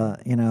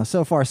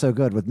 so far so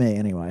good with me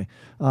anyway.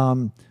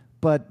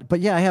 But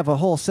yeah, I have a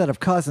whole set of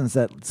cousins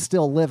that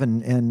still live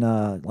in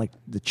like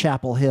the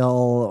Chapel Hill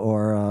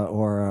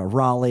or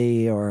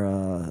Raleigh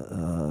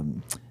or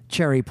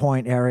Cherry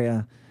Point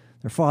area.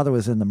 Their father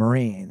was in the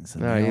Marines.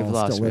 And Oh, they you've all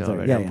lost still me live there.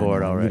 already. Yeah, I'm yeah,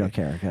 bored no, already. You don't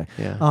care, okay?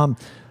 Yeah.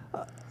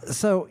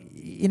 So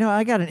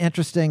I got an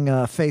interesting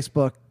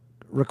Facebook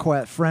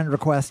friend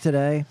request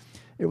today.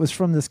 It was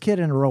from this kid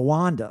in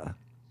Rwanda.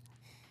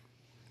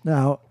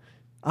 Now,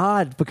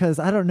 odd because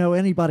I don't know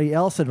anybody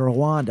else in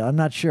Rwanda. I'm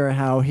not sure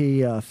how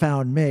he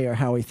found me or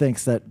how he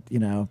thinks that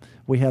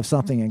we have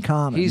something in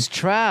common. He's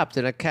trapped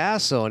in a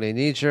castle, and he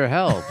needs your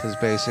help. Is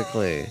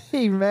basically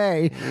He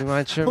may. he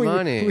wants your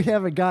money. We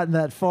haven't gotten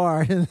that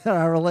far in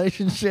our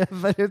relationship,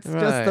 but it's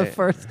just the Right.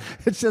 first.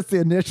 It's just the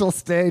initial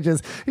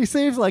stages. He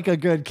seems like a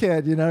good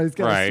kid. He's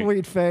got Right. a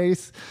sweet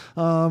face.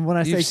 When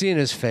I say You've seen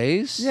his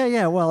face?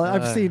 yeah. Well,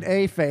 I've seen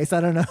a face.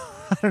 I don't know.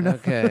 I don't know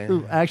Okay.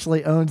 who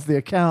actually owns the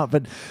account,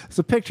 but it's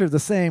a picture of the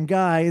same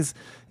guy. He's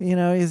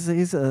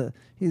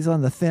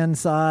on the thin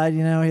side. He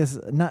has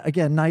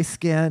nice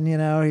skin.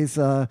 He's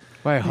Well,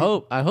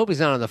 I hope he's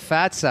not on the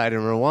fat side in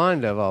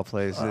Rwanda of all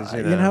places.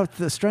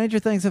 the stranger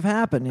things have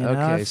happened. Okay,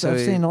 I've so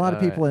seen a lot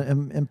of all people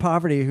in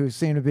poverty who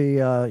seem to be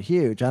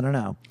huge. I don't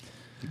know.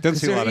 Doesn't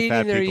see a lot of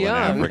fat their people in young.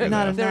 Africa.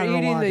 Not- They're not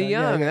in eating the Rwanda.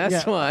 young. Yeah,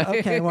 That's why.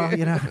 Okay, well,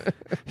 you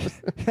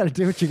got to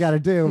do what you got to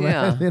do,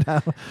 man. Yeah.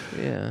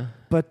 Yeah.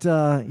 But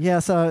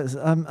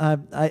so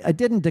I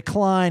didn't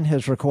decline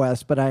his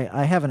request, but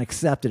I haven't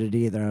accepted it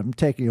either. I'm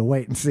taking a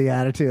wait and see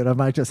attitude. I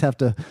might just have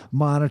to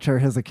monitor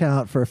his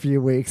account for a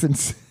few weeks and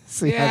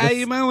see. Yeah, how this,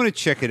 you might want to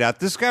check it out.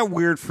 This got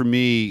weird for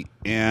me,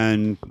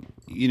 and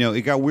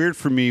it got weird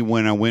for me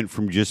when I went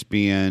from just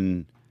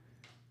being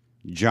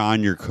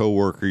John, your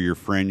coworker, your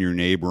friend, your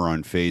neighbor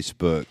on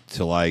Facebook,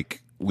 to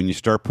like when you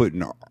start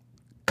putting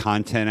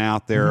content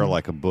out there,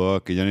 like a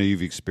book. And I know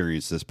you've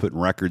experienced this, putting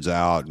records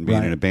out and being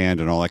Right. in a band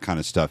and all that kind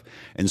of stuff.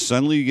 And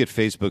suddenly you get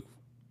Facebook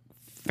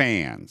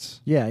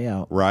fans.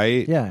 yeah,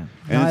 Right? Yeah.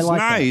 And No, I it's like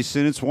that. nice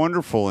and it's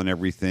wonderful and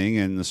everything.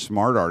 And the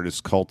smart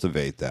artists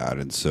cultivate that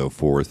and so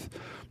forth.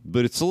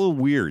 But it's a little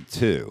weird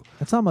too.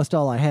 That's almost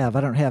all I have.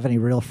 I don't have any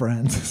real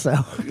friends. So,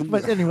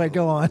 but anyway,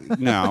 go on.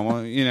 No,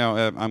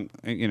 well, I'm,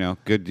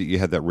 good that you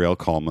had that rail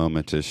call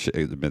moment to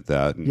admit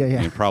that. And, Yeah.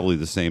 and probably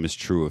the same is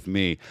true of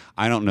me.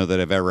 I don't know that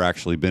I've ever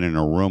actually been in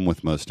a room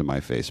with most of my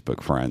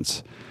Facebook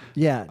friends.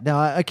 Yeah.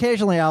 Now,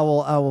 occasionally I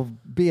will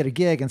be at a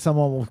gig and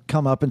someone will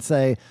come up and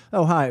say,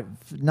 "Oh, hi,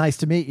 nice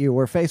to meet you.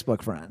 We're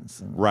Facebook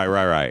friends."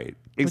 Right.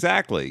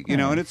 Exactly.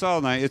 And it's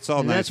all nice. It's all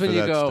And nice that's when for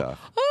you that go,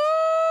 stuff.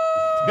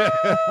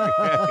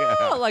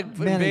 like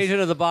Man,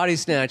 Invasion of the Body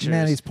Snatchers.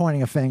 Man, he's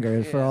pointing a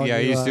finger for all. Yeah,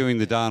 you, he's doing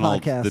the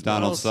Donald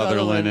podcast.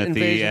 Sutherland at the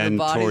Invasion of end the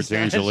Body towards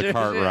Angela Snatchers.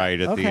 Cartwright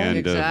at Okay. the end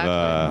Exactly.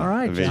 of All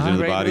right, Invasion John. of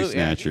the Great Body movie.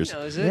 Snatchers. Yeah,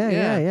 he knows it.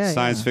 Yeah.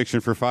 Science fiction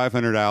for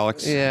 500,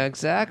 Alex. Yeah,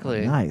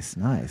 exactly. Nice,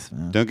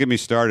 man. Don't get me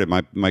started.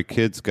 My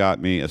kids got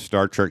me a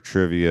Star Trek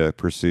Trivia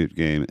Pursuit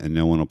game, and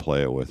no one will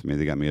play it with me.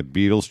 They got me a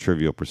Beatles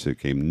Trivial Pursuit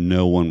game.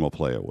 No one will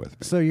play it with me.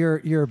 So you're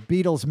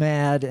Beatles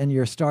mad and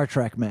you're Star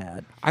Trek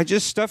mad.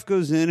 Stuff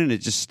goes in and it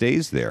just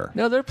stays there.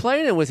 No, they're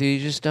playing it with you. You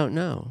just don't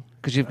know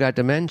because you've got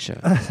dementia.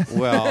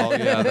 Well,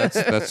 yeah,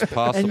 that's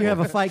possible. And you have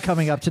a fight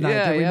coming up tonight.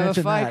 yeah, Did we you have a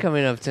mention fight that?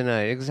 coming up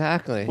tonight.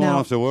 Exactly. Well, I don't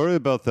have to worry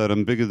about that.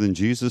 I'm bigger than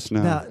Jesus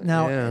now.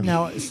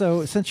 Now,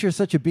 so since you're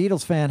such a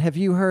Beatles fan, have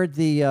you heard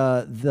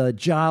the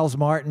Giles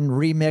Martin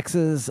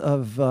remixes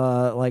of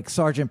like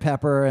Sgt.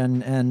 Pepper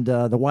and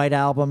the White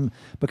Album?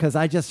 Because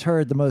I just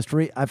heard the most.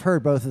 I've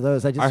heard both of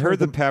those. I heard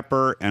the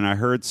Pepper and I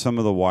heard some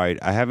of the White.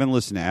 I haven't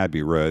listened to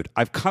Abbey Road.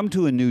 I've come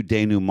to a new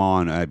denouement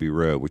on Abbey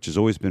Road, which has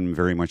always been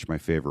very much my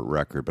favorite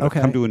record. But Okay.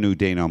 I've come to a new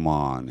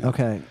denouement.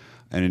 Okay.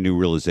 And a new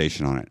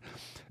realization on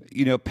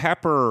it.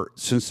 Pepper,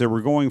 since they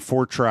were going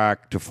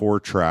 4-track to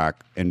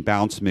 4-track and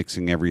bounce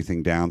mixing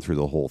everything down through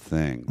the whole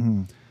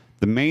thing,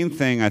 the main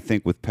thing I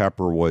think with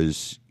Pepper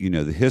was,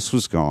 the hiss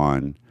was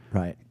gone.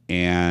 Right.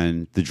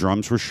 And the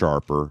drums were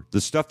sharper.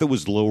 The stuff that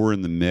was lower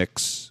in the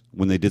mix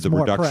when they did the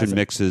more production present.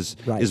 mixes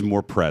Right. is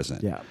more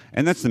present. Yeah.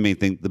 And that's the main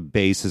thing. The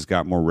bass has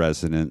got more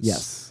resonance.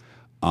 Yes.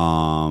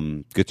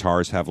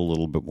 Guitars have a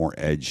little bit more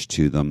edge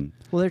to them.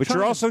 Well, they're but trying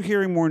you're to- also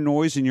hearing more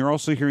noise and you're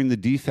also hearing the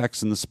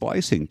defects in the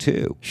splicing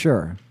too.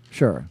 Sure.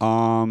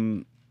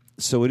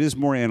 So it is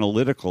more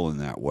analytical in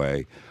that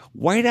way.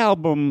 White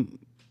Album,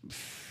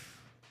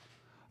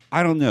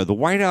 I don't know. The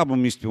White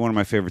Album used to be one of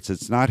my favorites.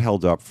 It's not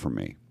held up for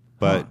me.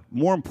 But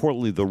more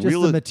importantly, the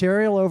Just the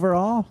material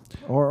overall,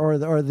 or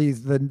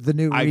the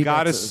new. I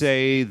gotta remixes?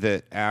 say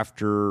that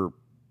after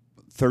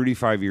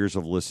 35 years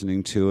of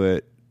listening to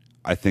it,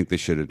 I think they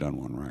should have done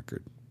one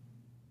record.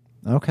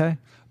 Okay.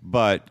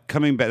 But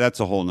coming back, that's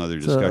a whole nother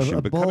discussion.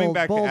 A but bold, coming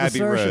back to bold Abbey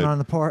assertion Road, on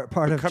the part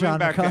of coming John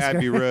back to McCusker.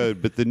 Abbey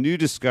Road, but the new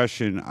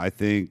discussion I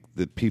think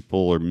that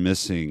people are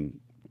missing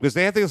because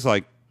they have things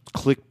like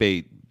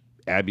clickbait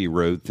Abbey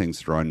Road things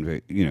that are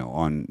on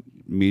on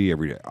media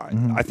every day.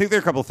 I think there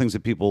are a couple of things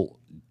that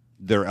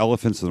there are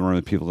elephants in the room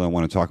that people don't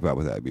want to talk about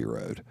with Abbey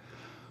Road.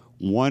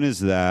 One is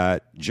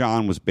that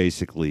John was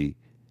basically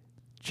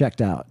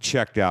checked out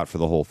for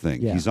the whole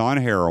thing. Yeah. He's on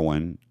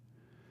heroin.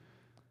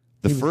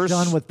 He was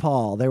done with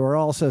Paul. They were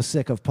all so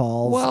sick of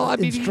Paul's Well, I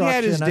mean, he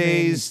had his instruction.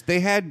 days. They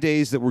had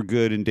days that were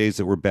good and days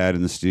that were bad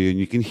in the studio, and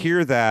you can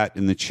hear that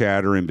in the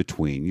chatter in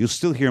between. You'll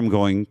still hear him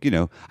going,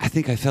 I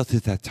think I felt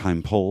it that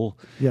time, Paul.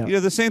 Yeah.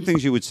 The same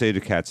things you would say to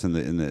cats in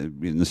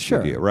the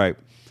Sure. studio, right?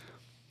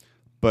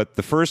 But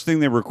the first thing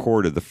they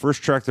recorded, the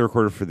first track they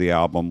recorded for the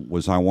album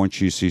was "I Want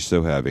You to See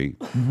So Heavy."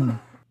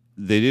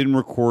 They didn't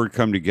record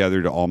 "Come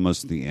Together" to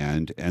almost the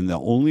end, and the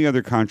only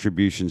other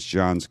contributions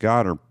John's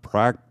got are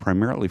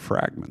primarily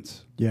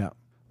fragments. Yeah.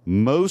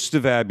 Most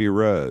of Abbey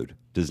Road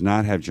does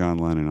not have John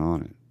Lennon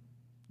on it.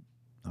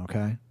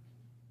 Okay.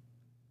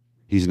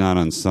 He's not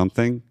on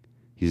Something.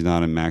 He's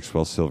not on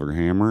Maxwell Silver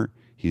Hammer.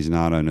 He's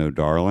not on Oh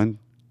Darlin'.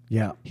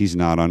 Yeah. He's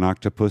not on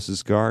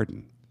Octopus's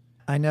Garden.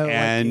 I know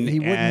he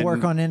wouldn't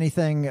work on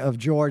anything of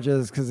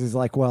George's because he's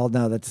like, well,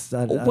 no, that's...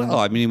 I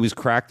mean, he was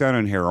cracked down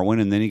on heroin,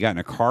 and then he got in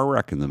a car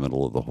wreck in the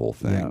middle of the whole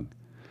thing.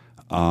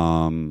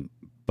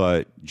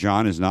 But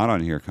John is not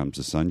on Here Comes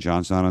the Sun.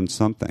 John's not on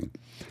Something.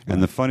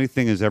 And the funny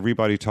thing is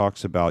everybody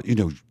talks about,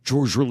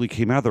 George really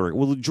came out of the record.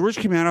 Well, George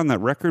came out on that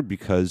record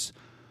because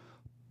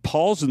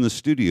Paul's in the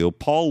studio.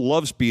 Paul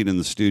loves being in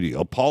the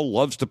studio. Paul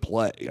loves to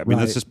play. I mean,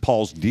 that's just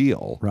Paul's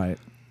deal. Right.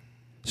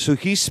 So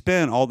he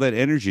spent all that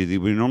energy that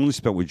we normally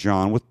spent with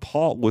John,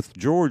 with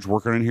George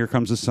working on Here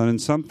Comes the Sun and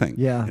Something.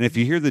 Yeah. And if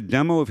you hear the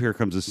demo of Here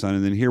Comes the Sun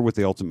and then hear what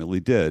they ultimately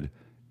did,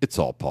 it's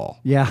all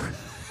Paul. Yeah.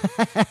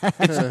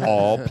 It's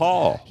all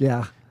Paul.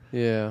 Yeah.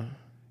 Yeah.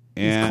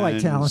 He's quite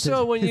talented.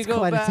 So when you he's go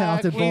quite back, a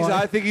talented boy.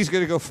 I think he's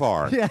going to go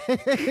far. Yeah.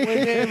 when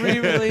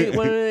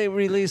they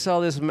release all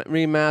this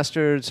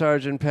remastered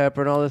Sgt.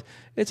 Pepper and all this,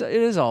 it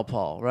is all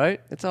Paul, right?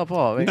 It's all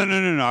Paul. I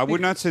mean, No. I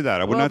would not say that.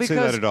 I would not say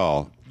that at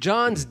all.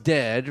 John's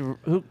dead.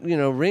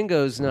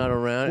 Ringo's not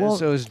around. Well,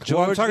 so is George.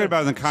 Well, I'm talking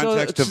about in the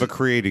context of a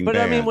creating but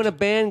band. I mean, when a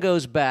band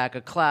goes back,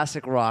 a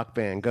classic rock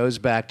band goes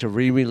back to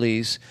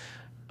re-release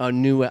a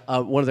new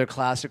one of their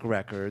classic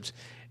records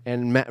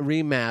and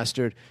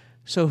remastered.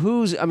 So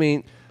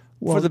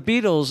for the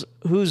Beatles,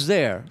 who's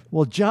there?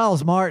 Well,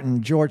 Giles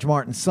Martin, George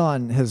Martin's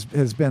son, has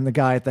been the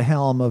guy at the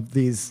helm of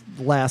these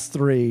last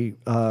three.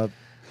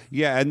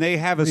 Yeah, and they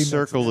have a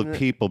circle of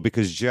people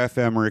because Jeff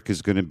Emmerich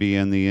is going to be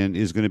on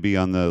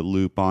the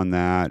loop on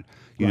that.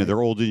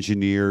 They're old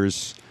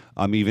engineers.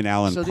 Even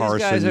Alan So these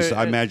Parsons. guys are-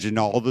 I imagine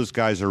all those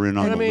guys are in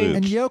on the loop.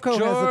 And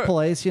Yoko has a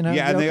place, Yeah,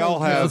 and they all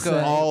have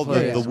Yoko all has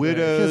a the place.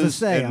 widows. She has a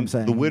say, and I'm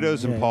saying. the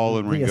widows and Yeah, Paul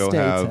and the Ringo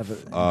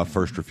estates have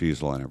first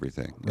refusal on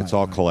everything. It's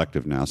all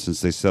collective now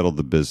since they settled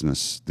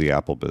the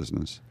Apple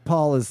business.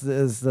 Paul is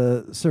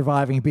the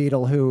surviving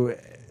Beatle who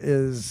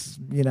is,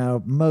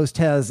 most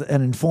has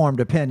an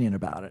informed opinion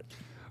about it.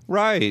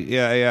 Right.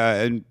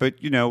 Yeah. But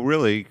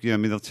really,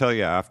 they'll tell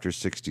you after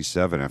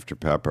 67, after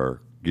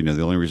Pepper,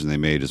 the only reason they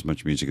made as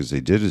much music as they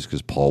did is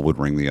because Paul would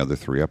ring the other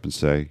three up and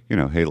say,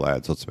 hey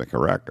lads, let's make a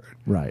record.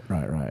 Right.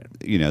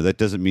 That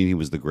doesn't mean he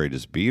was the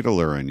greatest Beatle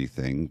or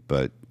anything,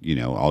 but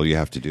all you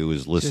have to do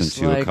is listen Just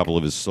to like- a couple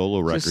of his solo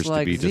records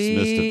to be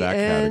dismissed of that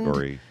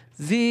category.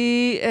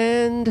 The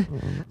end.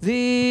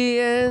 The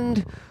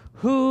end.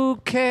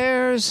 Who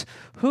cares?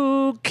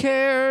 Who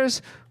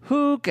cares?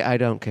 I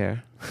don't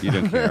care. You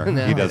don't care.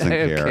 No, He doesn't I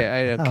don't care.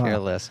 I don't care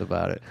less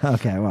about it.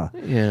 Okay, well.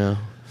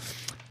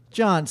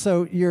 John,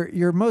 so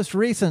your most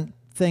recent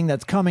thing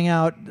that's coming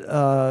out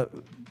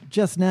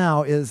just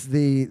now is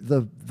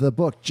the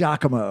book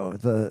Giacomo,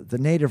 the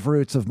native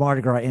roots of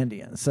Mardi Gras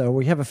Indians. So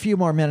we have a few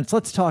more minutes.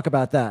 Let's talk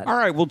about that. All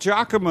right. Well,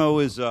 Giacomo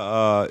is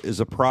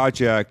a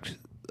project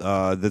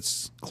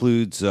that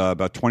includes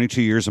about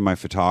 22 years of my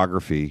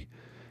photography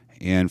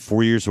and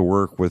 4 years of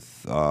work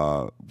with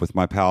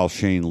my pal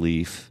Shane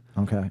Leaf.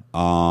 Okay.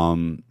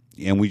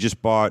 And we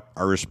just bought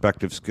our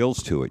respective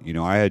skills to it.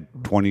 I had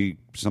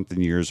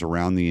 20-something years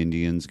around the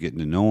Indians, getting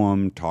to know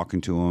them, talking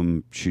to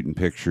them, shooting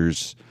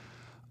pictures.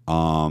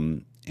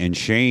 And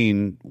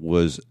Shane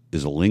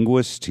is a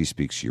linguist. He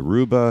speaks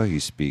Yoruba. He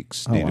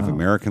speaks Native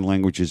American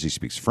languages. He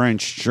speaks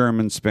French,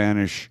 German,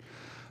 Spanish.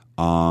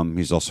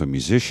 He's also a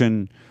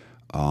musician.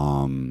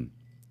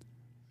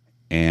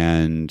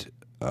 And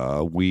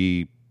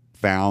we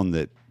found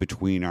that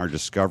between our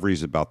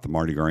discoveries about the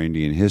Mardi Gras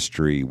Indian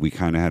history, we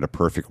kind of had a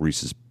perfect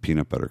Reese's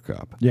peanut butter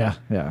cup. Yeah.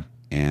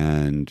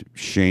 And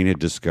Shane had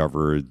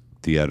discovered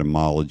the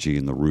etymology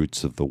and the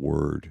roots of the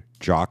word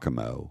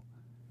Giacomo.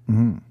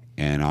 Mm-hmm.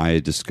 And I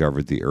had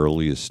discovered the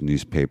earliest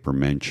newspaper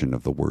mention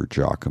of the word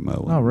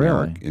Giacomo in,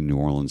 really? In New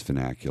Orleans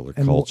vernacular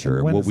And culture.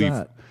 and when what is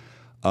that?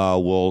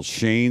 Well,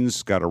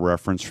 Shane's got a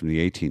reference from the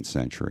 18th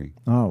century.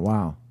 Oh,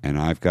 wow. And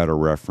I've got a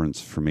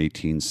reference from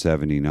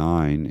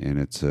 1879, and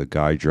it's a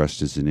guy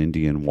dressed as an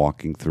Indian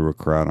walking through a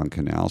crowd on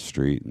Canal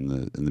Street,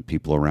 and the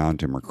people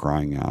around him are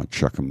crying out,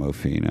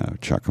 Chuckamofino,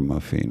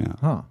 Chuckamofino.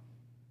 Huh.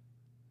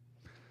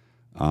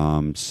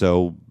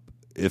 So,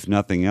 if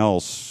nothing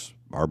else,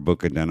 our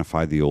book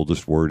identified the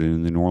oldest word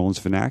in the New Orleans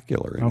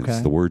vernacular, and Okay.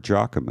 it's the word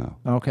Giacomo.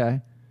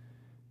 Okay.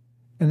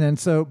 And then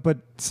so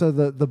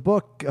the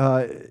book,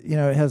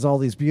 it has all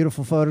these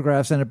beautiful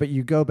photographs in it, but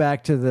you go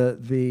back to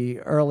the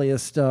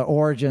earliest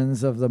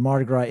origins of the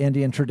Mardi Gras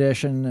Indian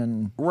tradition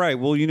and. Right.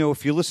 Well,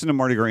 if you listen to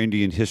Mardi Gras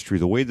Indian history,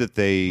 the way that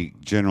they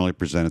generally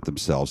present it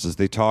themselves is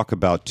they talk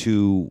about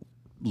two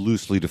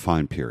loosely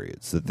defined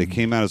periods. That they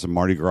came out as a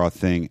Mardi Gras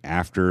thing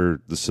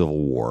after the Civil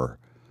War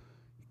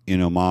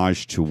in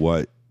homage to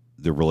what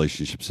the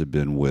relationships had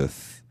been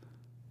with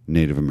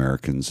Native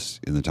Americans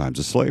in the times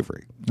of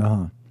slavery.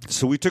 Uh-huh.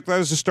 So we took that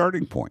as a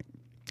starting point.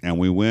 And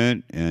we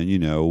went and,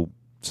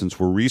 since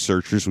we're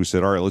researchers, we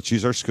said, all right, let's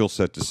use our skill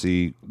set to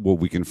see what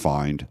we can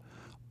find,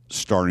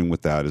 starting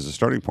with that as a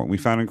starting point. We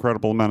found an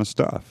incredible amount of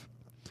stuff.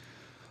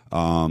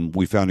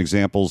 We found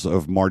examples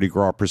of Mardi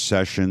Gras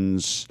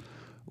processions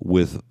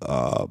with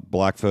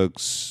black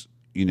folks,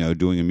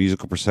 doing a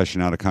musical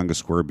procession out of Conga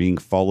Square being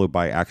followed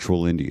by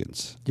actual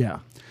Indians. Yeah.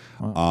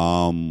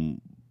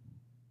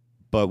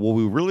 But what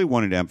we really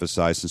wanted to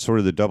emphasize, and sort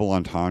of the double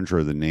entendre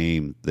of the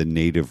name, the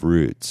native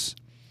roots,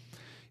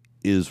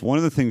 is one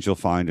of the things you'll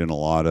find in a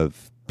lot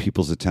of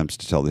people's attempts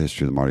to tell the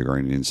history of the Mardi Gras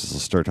Indians is they'll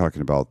start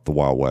talking about the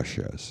Wild West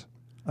shows.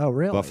 Oh,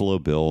 really? Buffalo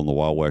Bill and the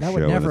Wild West That show.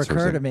 would never and that sort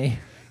of occur to thing. me.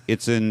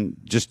 It's in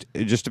just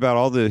about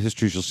all the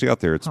histories you'll see out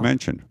there. It's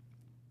mentioned.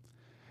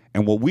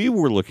 And what we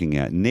were looking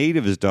at,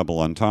 native is double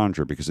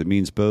entendre because it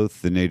means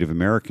both the Native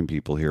American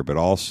people here, but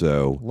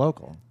also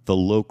Local. the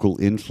local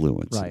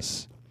influences.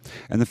 Right.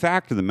 And the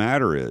fact of the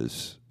matter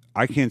is,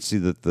 I can't see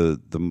that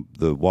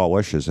the Wild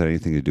West shows had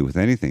anything to do with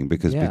anything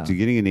because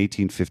beginning in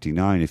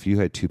 1859, if you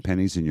had 2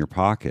 pennies in your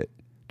pocket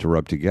to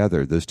rub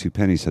together, those 2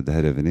 pennies had the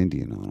head of an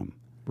Indian on them.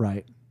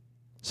 Right.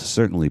 So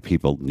certainly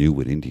people knew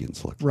what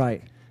Indians looked like.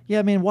 Right. Yeah,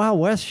 I mean, Wild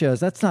West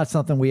shows, that's not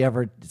something we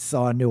ever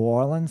saw in New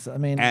Orleans. I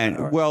mean,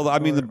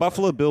 the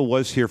Buffalo Bill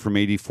was here from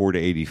 84 to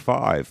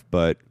 85,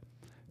 but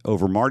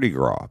over Mardi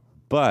Gras.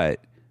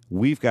 But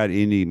we've got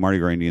Mardi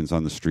Gras Indians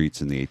on the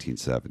streets in the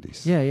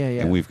 1870s. Yeah.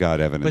 And we've got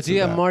evidence But do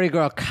you of have that. Mardi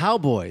Gras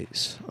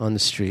cowboys on the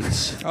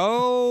streets?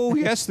 Oh,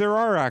 yes, there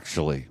are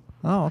actually.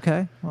 Oh,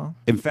 okay. Well,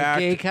 In fact,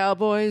 Gay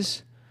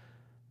cowboys?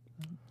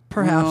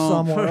 perhaps Well,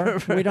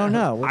 somewhere. We don't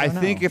know. I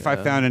think if I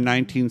found a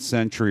 19th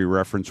century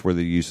reference where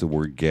they use the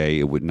word gay,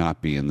 it would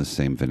not be in the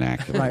same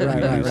vernacular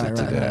we use it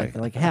today.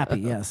 Like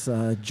happy, yes.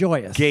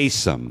 Joyous.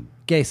 Gaysome.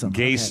 Gaysome.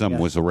 Gaysome Okay, yes.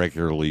 was a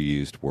regularly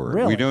used word.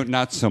 Really? We don't,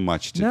 not so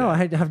much today. No,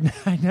 I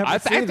never I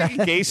seen think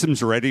that.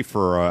 Gaysome's ready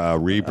for a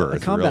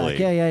rebirth. Comeback.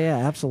 Really.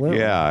 Yeah, absolutely.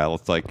 Yeah,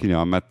 it's like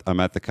I'm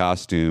at the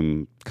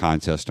costume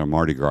contest on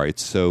Mardi Gras.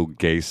 It's so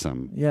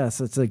Gaysome.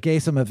 Yes, it's a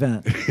Gaysome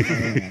event.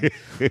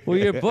 Well,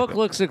 your book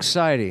looks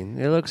exciting.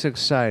 It looks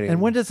exciting. And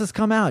when does this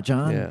come out,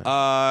 John?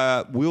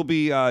 Yeah. We'll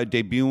be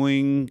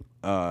debuting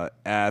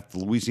at the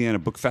Louisiana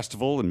Book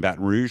Festival in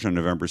Baton Rouge on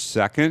November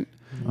 2nd.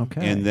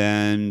 Okay. And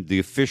then the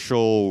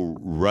official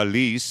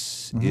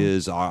release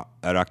is at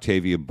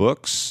Octavia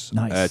Books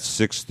Nice. at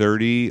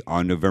 6:30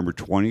 on November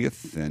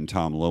 20th. And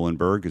Tom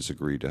Lowenberg has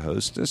agreed to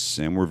host us,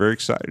 and we're very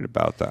excited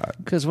about that.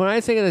 Because when I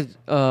think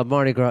of the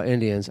Mardi Gras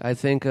Indians, I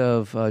think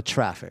of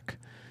traffic.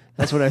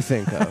 That's what I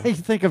think of. You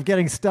think of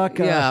getting stuck.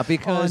 Yeah,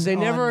 because they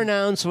never on-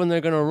 announce when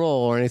they're going to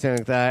roll or anything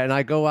like that. And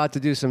I go out to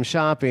do some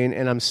shopping,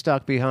 and I'm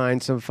stuck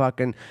behind some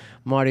fucking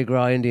Mardi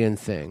Gras Indian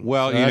thing.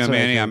 Well, So that's what I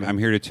Manny, think of. I'm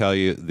here to tell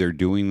you they're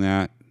doing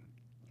that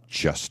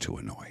just to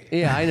annoy you.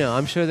 Yeah, I know.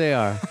 I'm sure they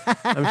are.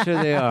 I'm sure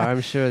they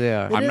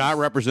are. I'm not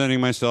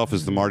representing myself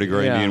as the Mardi Gras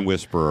Yeah. Indian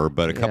whisperer,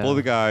 but a couple Yeah. of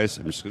the guys,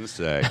 I'm just going to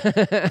say,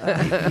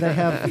 They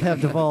have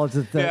divulged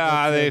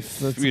that. they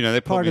pulled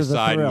part me of the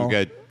aside and thrill. we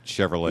got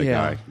Chevrolet Yeah.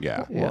 guy.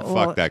 Yeah, Yeah. Well,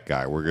 Well- fuck that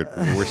guy. We're good.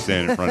 We're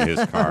standing in front of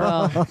his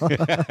car.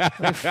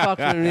 They fucked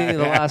with me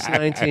the last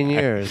 19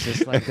 years.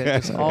 It's like they're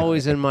just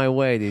always in my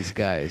way, these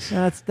guys.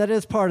 That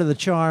is part of the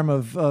charm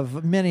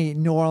of many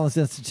New Orleans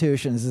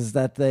institutions is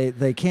that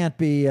they can't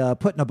be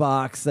put in a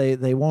box.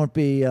 They won't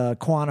be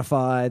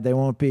quantified. They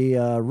won't be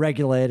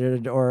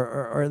regulated,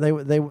 or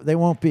they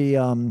won't be.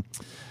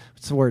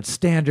 What's the word?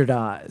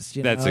 Standardized.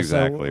 You That's know?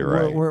 exactly So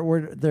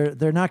right.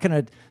 They're not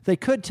going to. They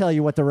could tell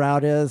you what the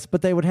route is,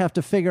 but they would have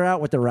to figure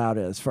out what the route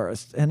is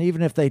first. And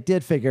even if they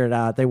did figure it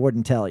out, they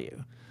wouldn't tell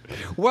you.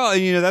 Well,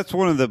 that's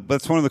one of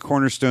the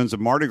cornerstones of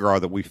Mardi Gras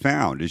that we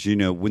found is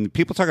when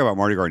people talk about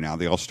Mardi Gras now,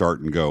 they all start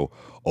and go,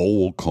 "Oh,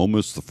 well,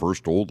 Comus, the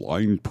first old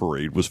line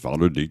parade was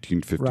founded in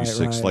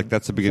 1856." Right. Like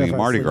that's the beginning of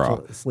Mardi Gras.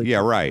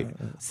 Yeah, right.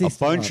 A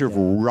bunch of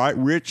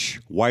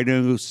rich white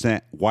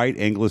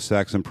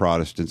Anglo-Saxon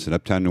Protestants in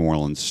uptown New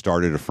Orleans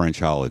started a French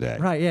holiday.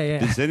 Right,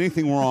 yeah. Is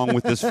anything wrong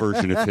with this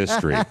version of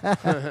history?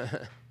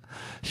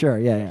 Sure,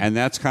 yeah. And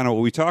that's kind of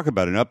what we talk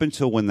about. And up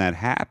until when that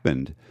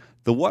happened,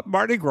 what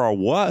Mardi Gras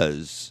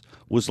was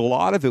a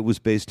lot of it was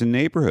based in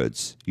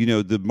neighborhoods. You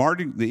know, the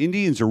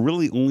Indians are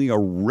really only a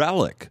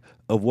relic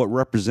of what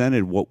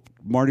represented what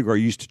Mardi Gras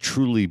used to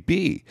truly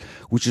be,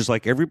 which is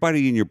like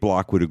everybody in your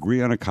block would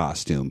agree on a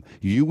costume.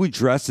 You would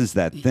dress as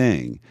that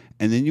thing,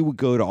 and then you would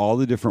go to all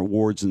the different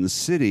wards in the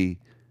city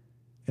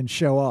and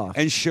show off.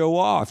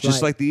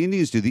 Just Right. like the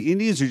Indians do. The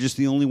Indians are just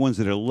the only ones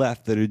that are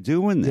left that are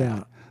doing that.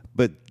 Yeah.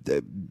 But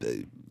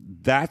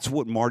that's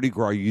what Mardi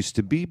Gras used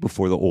to be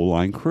before the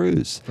O-Line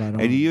Cruise. Right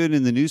on. And even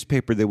in the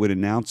newspaper, they would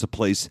announce a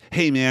place,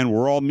 hey, man,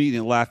 we're all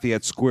meeting at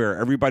Lafayette Square.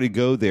 Everybody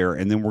go there,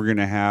 and then we're going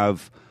to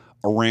have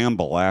a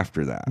ramble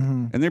after that.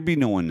 And there'd be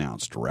no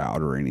announced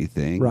route or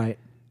anything. Right.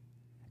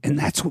 And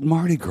that's what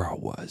Mardi Gras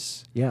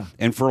was. Yeah.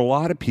 And for a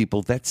lot of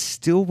people, that's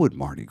still what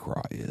Mardi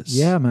Gras is.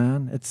 Yeah,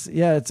 man. It's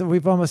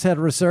we've almost had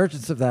a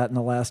resurgence of that in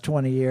the last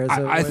 20 years.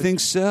 I think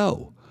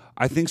so.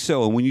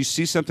 And when you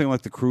see something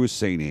like the Crew of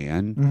St.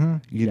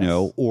 Anne, you Yes.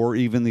 know, or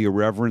even the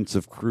Irreverence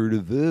of Crew de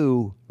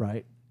Vue,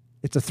 Right.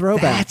 It's a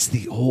throwback. that's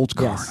the old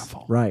Yes.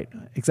 carnival. Right.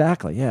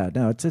 Exactly. Yeah.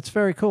 No, it's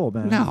very cool,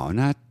 man. No,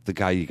 not the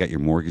guy you got your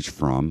mortgage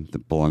from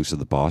that belongs to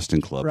the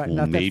Boston Club Right, who will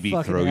not that maybe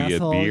fucking throw you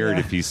asshole, a beard yeah.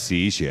 if he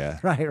sees you.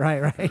 Right.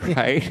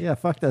 Right? Yeah,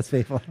 fuck those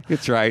people.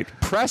 That's right.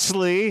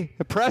 Presley,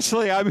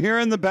 I'm here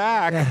in the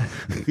back.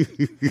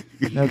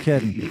 No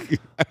kidding.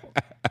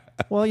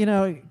 Well, you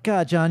know,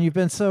 God, John, you've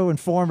been so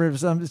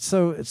informative. It's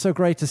so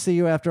great to see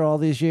you after all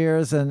these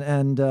years,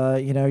 and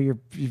you know,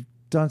 you've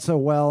done so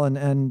well,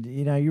 and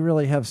you know, you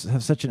really have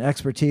such an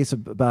expertise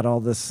about all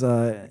this,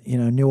 you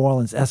know, New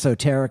Orleans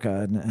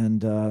esoterica,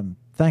 and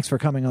thanks for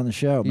coming on the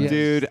show, man. Yeah.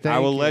 Dude, I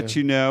Thank will you. let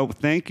you know.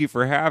 Thank you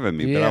for having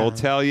me. But I Yeah. will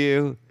tell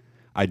you,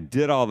 I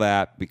did all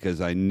that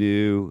because I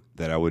knew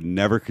that I would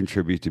never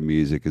contribute to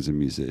music as a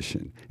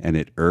musician. And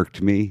it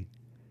irked me,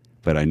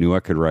 but I knew I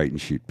could write and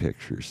shoot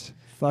pictures.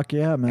 Fuck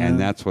yeah, man. And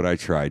that's what I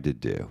tried to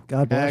do.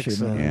 God bless you,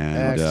 Excellent.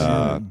 man.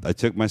 And I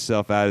took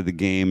myself out of the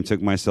game,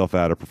 took myself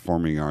out of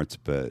performing arts,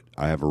 but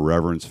I have a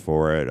reverence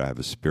for it. I have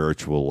a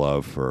spiritual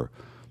love for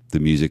the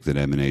music that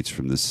emanates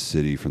from this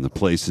city, from the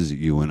places that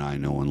you and I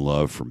know and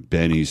love, from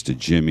Benny's to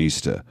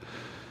Jimmy's to,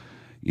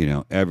 you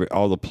know,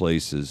 all the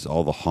places,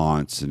 all the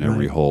haunts, and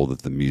every hole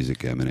that the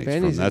music emanates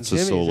Benny's from. That's and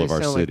the soul Jimmy's, of our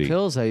they sound city. Like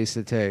pills I used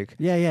to take.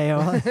 Yeah.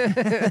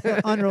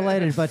 Well,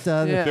 unrelated, but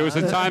Yeah. There was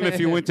a time if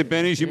you went to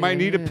Benny's, you might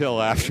need a pill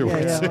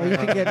afterwards. yeah. Well, you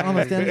can get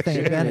almost anything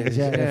at Benny's.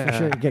 Yeah, for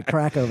sure. You get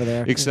crack over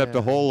there. Except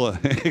a hole,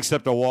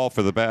 except a wall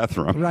for the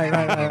bathroom. Right.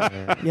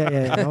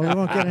 Yeah. Well, we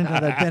won't get into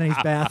the Benny's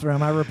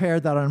bathroom. I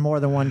repaired that on more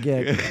than one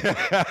gig.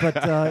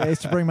 But I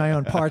used to bring my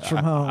own parts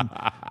from home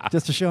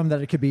just to show them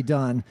that it could be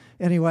done.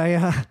 Anyway,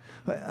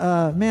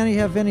 Manny, you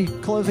have any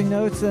closing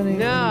notes? Any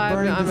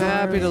burning I'm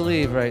happy to desires?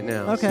 leave right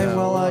now. Okay, so,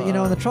 well, you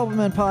know, in the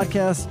Troublemen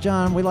podcast,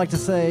 John, we like to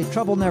say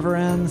trouble never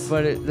ends.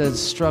 But the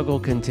struggle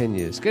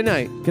continues. Good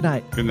night. Good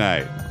night. Good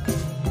night.